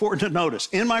 that's important to notice,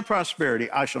 in my prosperity,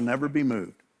 I shall never be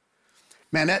moved.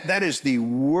 Man, that is the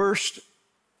worst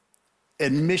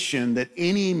admission that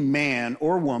any man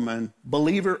or woman,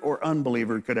 believer or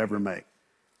unbeliever, could ever make.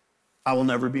 I will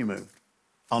never be moved.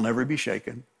 I'll never be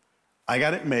shaken. I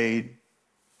got it made.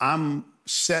 I'm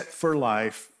set for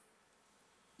life.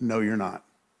 No, you're not.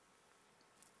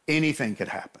 Anything could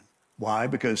happen. Why?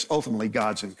 Because ultimately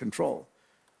God's in control.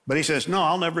 But he says, no,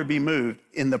 I'll never be moved.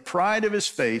 In the pride of his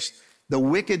face, the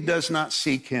wicked does not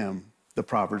seek him, the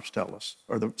Proverbs tell us,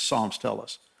 or the Psalms tell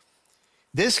us.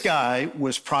 This guy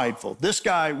was prideful. This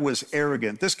guy was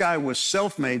arrogant. This guy was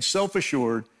self-made,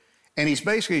 self-assured. And he's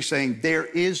basically saying, there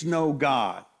is no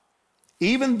God.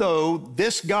 Even though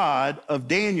this God of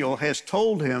Daniel has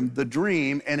told him the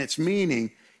dream and its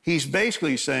meaning, he's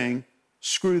basically saying,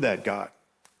 screw that God.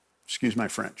 Excuse my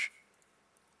French.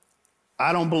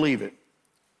 I don't believe it.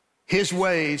 His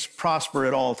ways prosper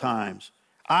at all times.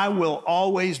 I will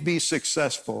always be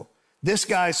successful. This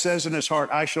guy says in his heart,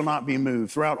 I shall not be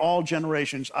moved. Throughout all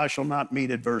generations, I shall not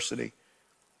meet adversity.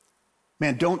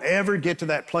 Man, don't ever get to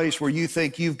that place where you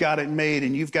think you've got it made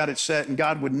and you've got it set, and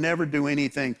God would never do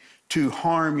anything to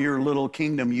harm your little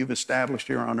kingdom you've established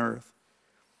here on earth.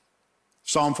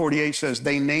 Psalm 48 says,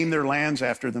 they name their lands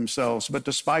after themselves, but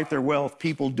despite their wealth,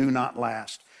 people do not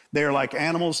last. They are like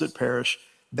animals that perish.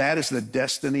 That is the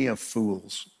destiny of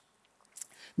fools.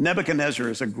 Nebuchadnezzar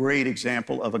is a great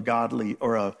example of a godly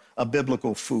or a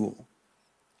biblical fool.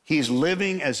 He's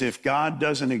living as if God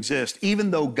doesn't exist,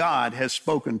 even though God has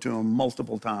spoken to him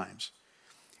multiple times.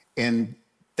 And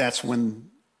that's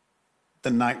when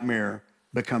the nightmare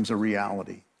becomes a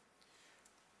reality.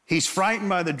 He's frightened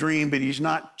by the dream, but he's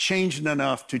not changed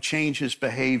enough to change his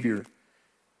behavior.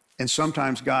 And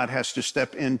sometimes God has to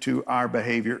step into our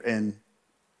behavior and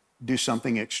do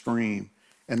something extreme.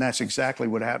 And that's exactly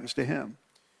what happens to him.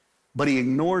 But he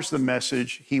ignores the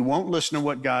message. He won't listen to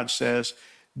what God says.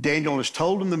 Daniel has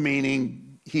told him the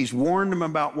meaning. He's warned him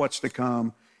about what's to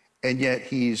come. And yet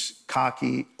he's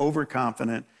cocky,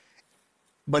 overconfident.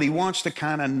 But he wants to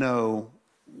kind of know,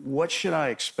 what should I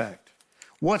expect?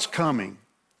 What's coming?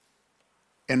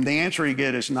 And the answer he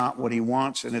gets is not what he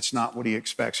wants, and it's not what he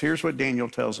expects. Here's what Daniel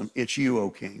tells him. It's you, O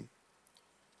king.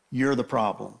 You're the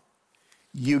problem.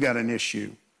 You got an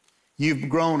issue. You've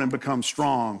grown and become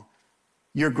strong.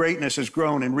 Your greatness has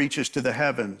grown and reaches to the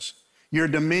heavens. Your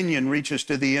dominion reaches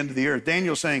to the end of the earth.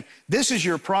 Daniel's saying, this is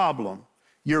your problem.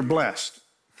 You're blessed.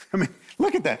 I mean,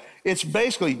 look at that. It's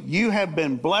basically, you have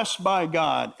been blessed by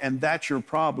God, and that's your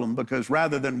problem, because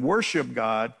rather than worship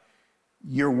God,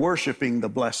 you're worshiping the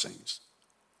blessings.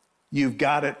 You've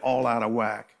got it all out of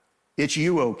whack. It's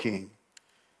you, O king.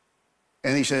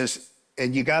 And he says,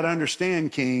 and you got to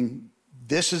understand, king,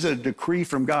 this is a decree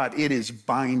from God. It is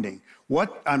binding.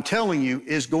 What I'm telling you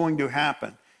is going to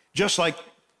happen. Just like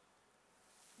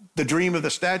the dream of the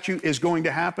statue is going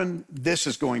to happen, this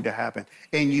is going to happen.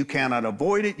 And you cannot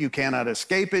avoid it. You cannot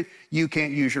escape it. You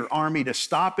can't use your army to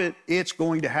stop it. It's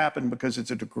going to happen because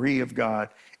it's a decree of God,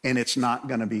 and it's not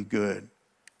going to be good.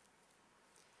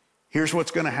 Here's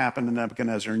what's going to happen to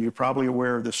Nebuchadnezzar, and you're probably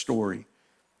aware of the story.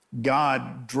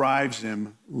 God drives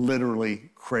him literally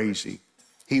crazy.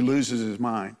 He loses his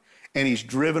mind, and he's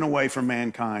driven away from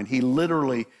mankind. He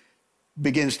literally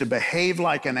begins to behave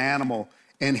like an animal,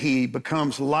 and he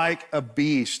becomes like a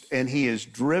beast, and he is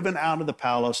driven out of the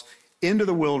palace into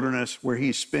the wilderness, where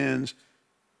he spends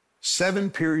 7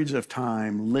 periods of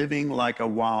time living like a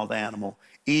wild animal,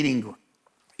 eating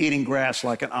grass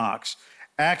like an ox,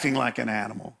 acting like an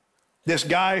animal. This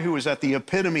guy who was at the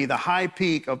epitome, the high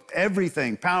peak of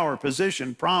everything, power,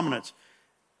 position, prominence,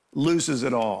 loses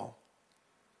it all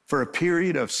for a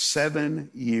period of 7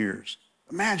 years.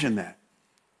 Imagine that.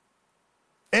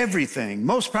 everything,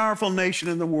 most powerful nation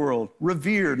in the world,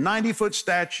 revered, 90-foot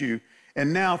statue,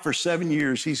 and now for 7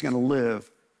 years he's going to live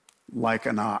like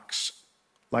an ox,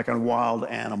 like a wild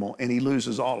animal, and he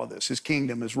loses all of this, his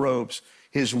kingdom, his robes,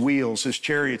 his wheels, his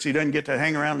chariots. He doesn't get to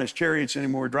hang around in his chariots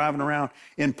anymore, driving around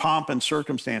in pomp and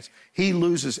circumstance. He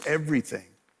loses everything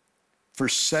for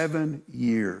 7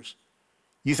 years.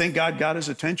 You think God got his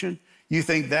attention? You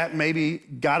think that maybe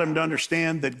got him to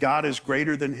understand that God is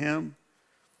greater than him?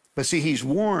 But see, he's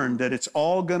warned that it's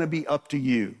all going to be up to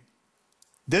you.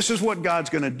 This is what God's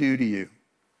going to do to you.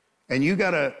 And you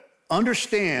got to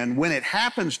understand when it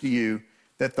happens to you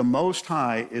that the Most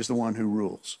High is the one who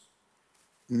rules,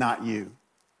 not you.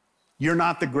 You're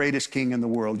not the greatest king in the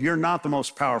world. You're not the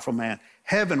most powerful man.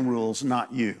 Heaven rules,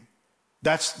 not you.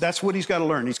 That's what he's got to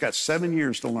learn. He's got 7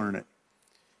 years to learn it.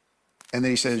 And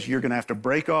then he says, you're going to have to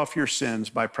break off your sins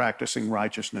by practicing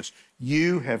righteousness.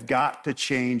 You have got to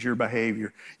change your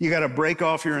behavior. You got to break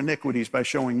off your iniquities by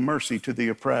showing mercy to the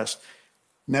oppressed.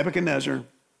 Nebuchadnezzar,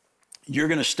 you're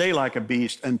going to stay like a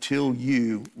beast until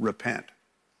you repent,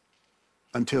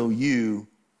 until you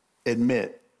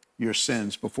admit your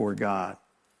sins before God.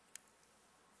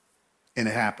 And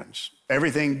it happens.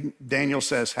 Everything Daniel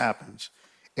says happens.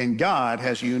 And God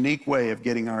has a unique way of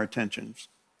getting our attentions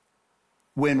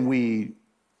when we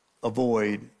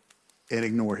avoid and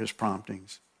ignore his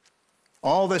promptings.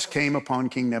 All this came upon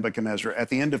King Nebuchadnezzar. At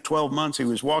the end of 12 months, he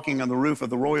was walking on the roof of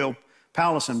the royal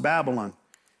palace in Babylon.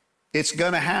 It's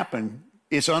going to happen.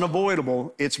 It's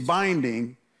unavoidable. It's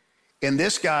binding. And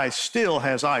this guy still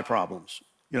has eye problems.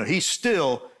 You know, he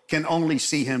still can only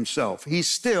see himself. He's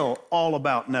still all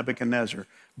about Nebuchadnezzar,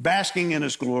 basking in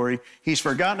his glory. He's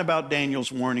forgotten about Daniel's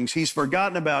warnings. He's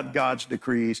forgotten about God's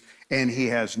decrees, and he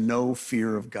has no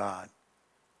fear of God.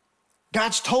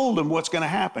 God's told him what's going to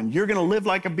happen. You're going to live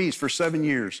like a beast for 7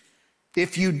 years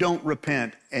if you don't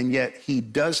repent, and yet he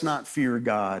does not fear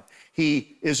God.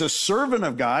 He is a servant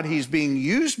of God. He's being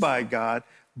used by God,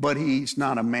 but he's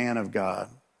not a man of God.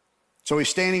 So he's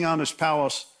standing on his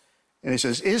palace, and he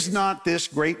says, is not this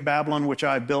great Babylon which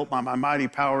I built by my mighty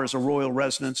power as a royal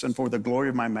residence and for the glory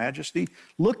of my majesty?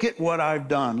 Look at what I've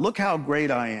done. Look how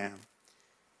great I am.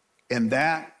 And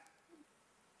that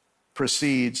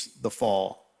precedes the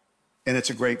fall, and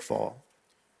it's a great fall.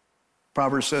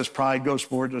 Proverbs says pride goes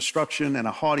before destruction and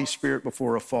a haughty spirit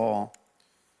before a fall.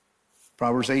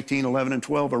 Proverbs 18, 11, and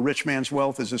 12, a rich man's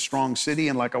wealth is a strong city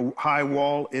and like a high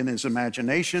wall in his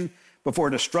imagination.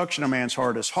 Before destruction, a man's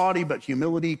heart is haughty, but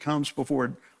humility comes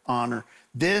before honor.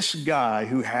 This guy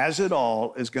who has it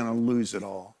all is going to lose it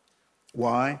all.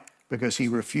 Why? Because he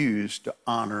refused to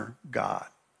honor God.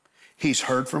 He's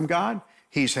heard from God.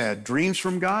 He's had dreams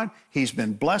from God. He's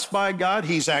been blessed by God.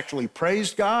 He's actually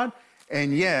praised God.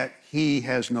 And yet he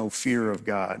has no fear of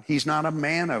God. He's not a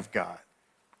man of God.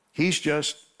 He's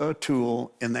just a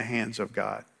tool in the hands of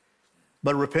God.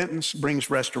 But repentance brings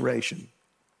restoration.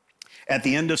 At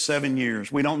the end of 7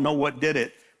 years, we don't know what did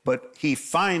it, but he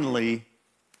finally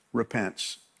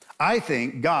repents. I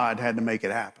think God had to make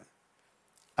it happen.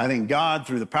 I think God,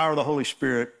 through the power of the Holy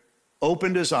Spirit,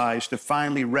 opened his eyes to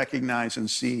finally recognize and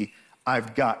see,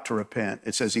 I've got to repent.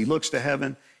 It says he looks to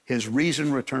heaven, his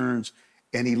reason returns,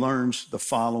 and he learns the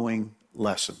following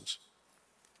lessons.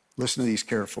 Listen to these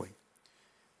carefully.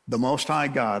 The Most High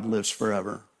God lives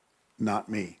forever, not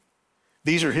me.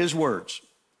 These are his words.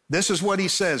 This is what he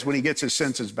says when he gets his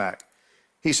senses back.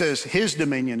 He says, his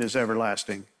dominion is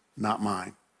everlasting, not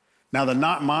mine. Now, the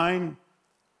not mine,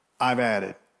 I've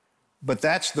added. But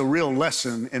that's the real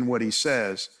lesson in what he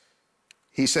says.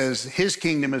 He says, his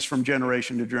kingdom is from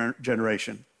generation to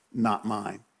generation, not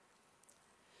mine.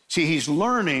 See, he's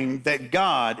learning that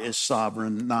God is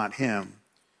sovereign, not him.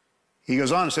 He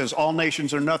goes on and says, all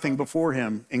nations are nothing before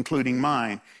him, including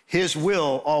mine. His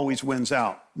will always wins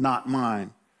out, not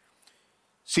mine.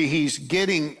 See, he's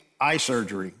getting eye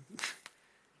surgery.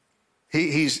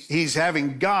 He's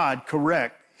having God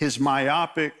correct his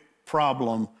myopic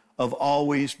problem of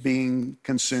always being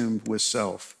consumed with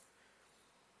self.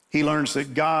 He learns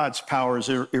that God's power is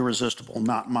irresistible,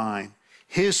 not mine.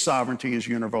 His sovereignty is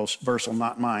universal,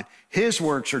 not mine. His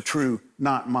works are true,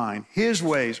 not mine. His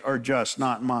ways are just,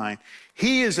 not mine.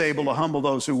 He is able to humble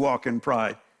those who walk in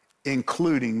pride,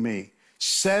 including me.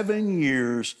 7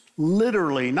 years,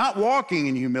 literally, not walking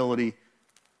in humility,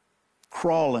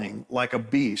 crawling like a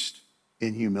beast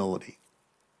in humility.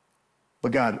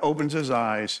 But God opens his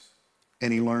eyes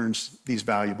and he learns these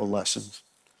valuable lessons.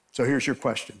 So here's your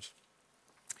questions.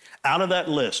 Out of that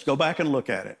list, go back and look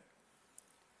at it.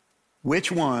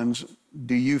 Which ones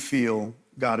do you feel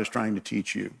God is trying to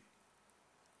teach you?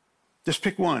 Just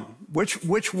pick one.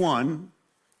 Which one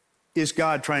is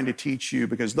God trying to teach you?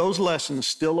 Because those lessons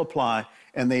still apply,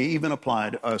 and they even apply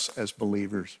to us as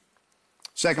believers.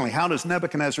 Secondly, how does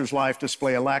Nebuchadnezzar's life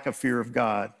display a lack of fear of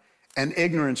God, an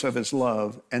ignorance of his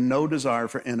love, and no desire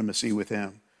for intimacy with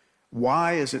him?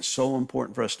 Why is it so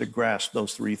important for us to grasp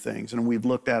those three things? And we've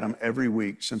looked at them every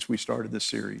week since we started this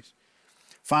series.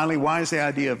 Finally, why is the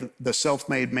idea of the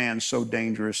self-made man so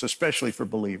dangerous, especially for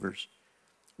believers?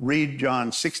 Read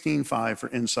John 16:5 for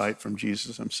insight from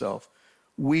Jesus himself.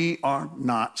 We are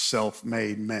not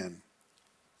self-made men.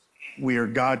 We are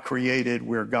God-created.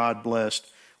 We're God-blessed.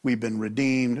 We've been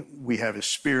redeemed. We have his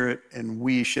Spirit, and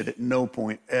we should at no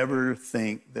point ever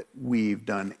think that we've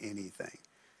done anything.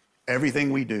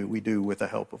 Everything we do with the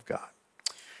help of God.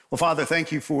 Well, Father,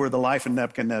 thank you for the life of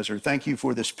Nebuchadnezzar. Thank you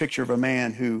for this picture of a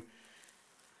man who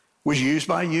was used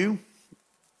by you,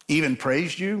 even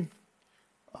praised you,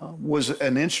 was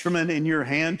an instrument in your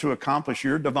hand to accomplish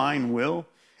your divine will,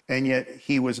 and yet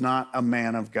he was not a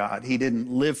man of God. He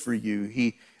didn't live for you.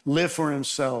 He lived for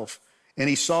himself, and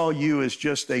he saw you as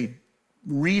just a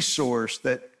resource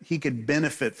that he could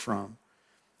benefit from.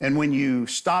 And when you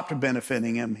stopped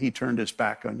benefiting him, he turned his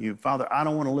back on you. Father, I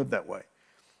don't want to live that way.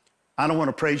 I don't want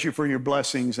to praise you for your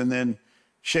blessings and then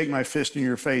shake my fist in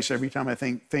your face every time I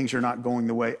think things are not going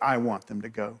the way I want them to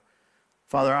go.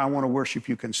 Father, I want to worship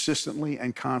you consistently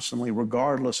and constantly,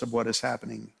 regardless of what is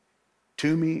happening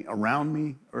to me, around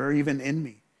me, or even in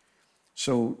me.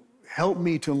 So help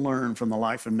me to learn from the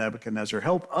life of Nebuchadnezzar.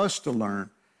 Help us to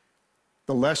learn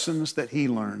the lessons that he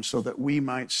learned so that we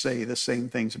might say the same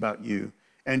things about you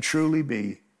and truly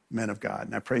be men of God.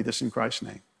 And I pray this in Christ's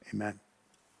name. Amen.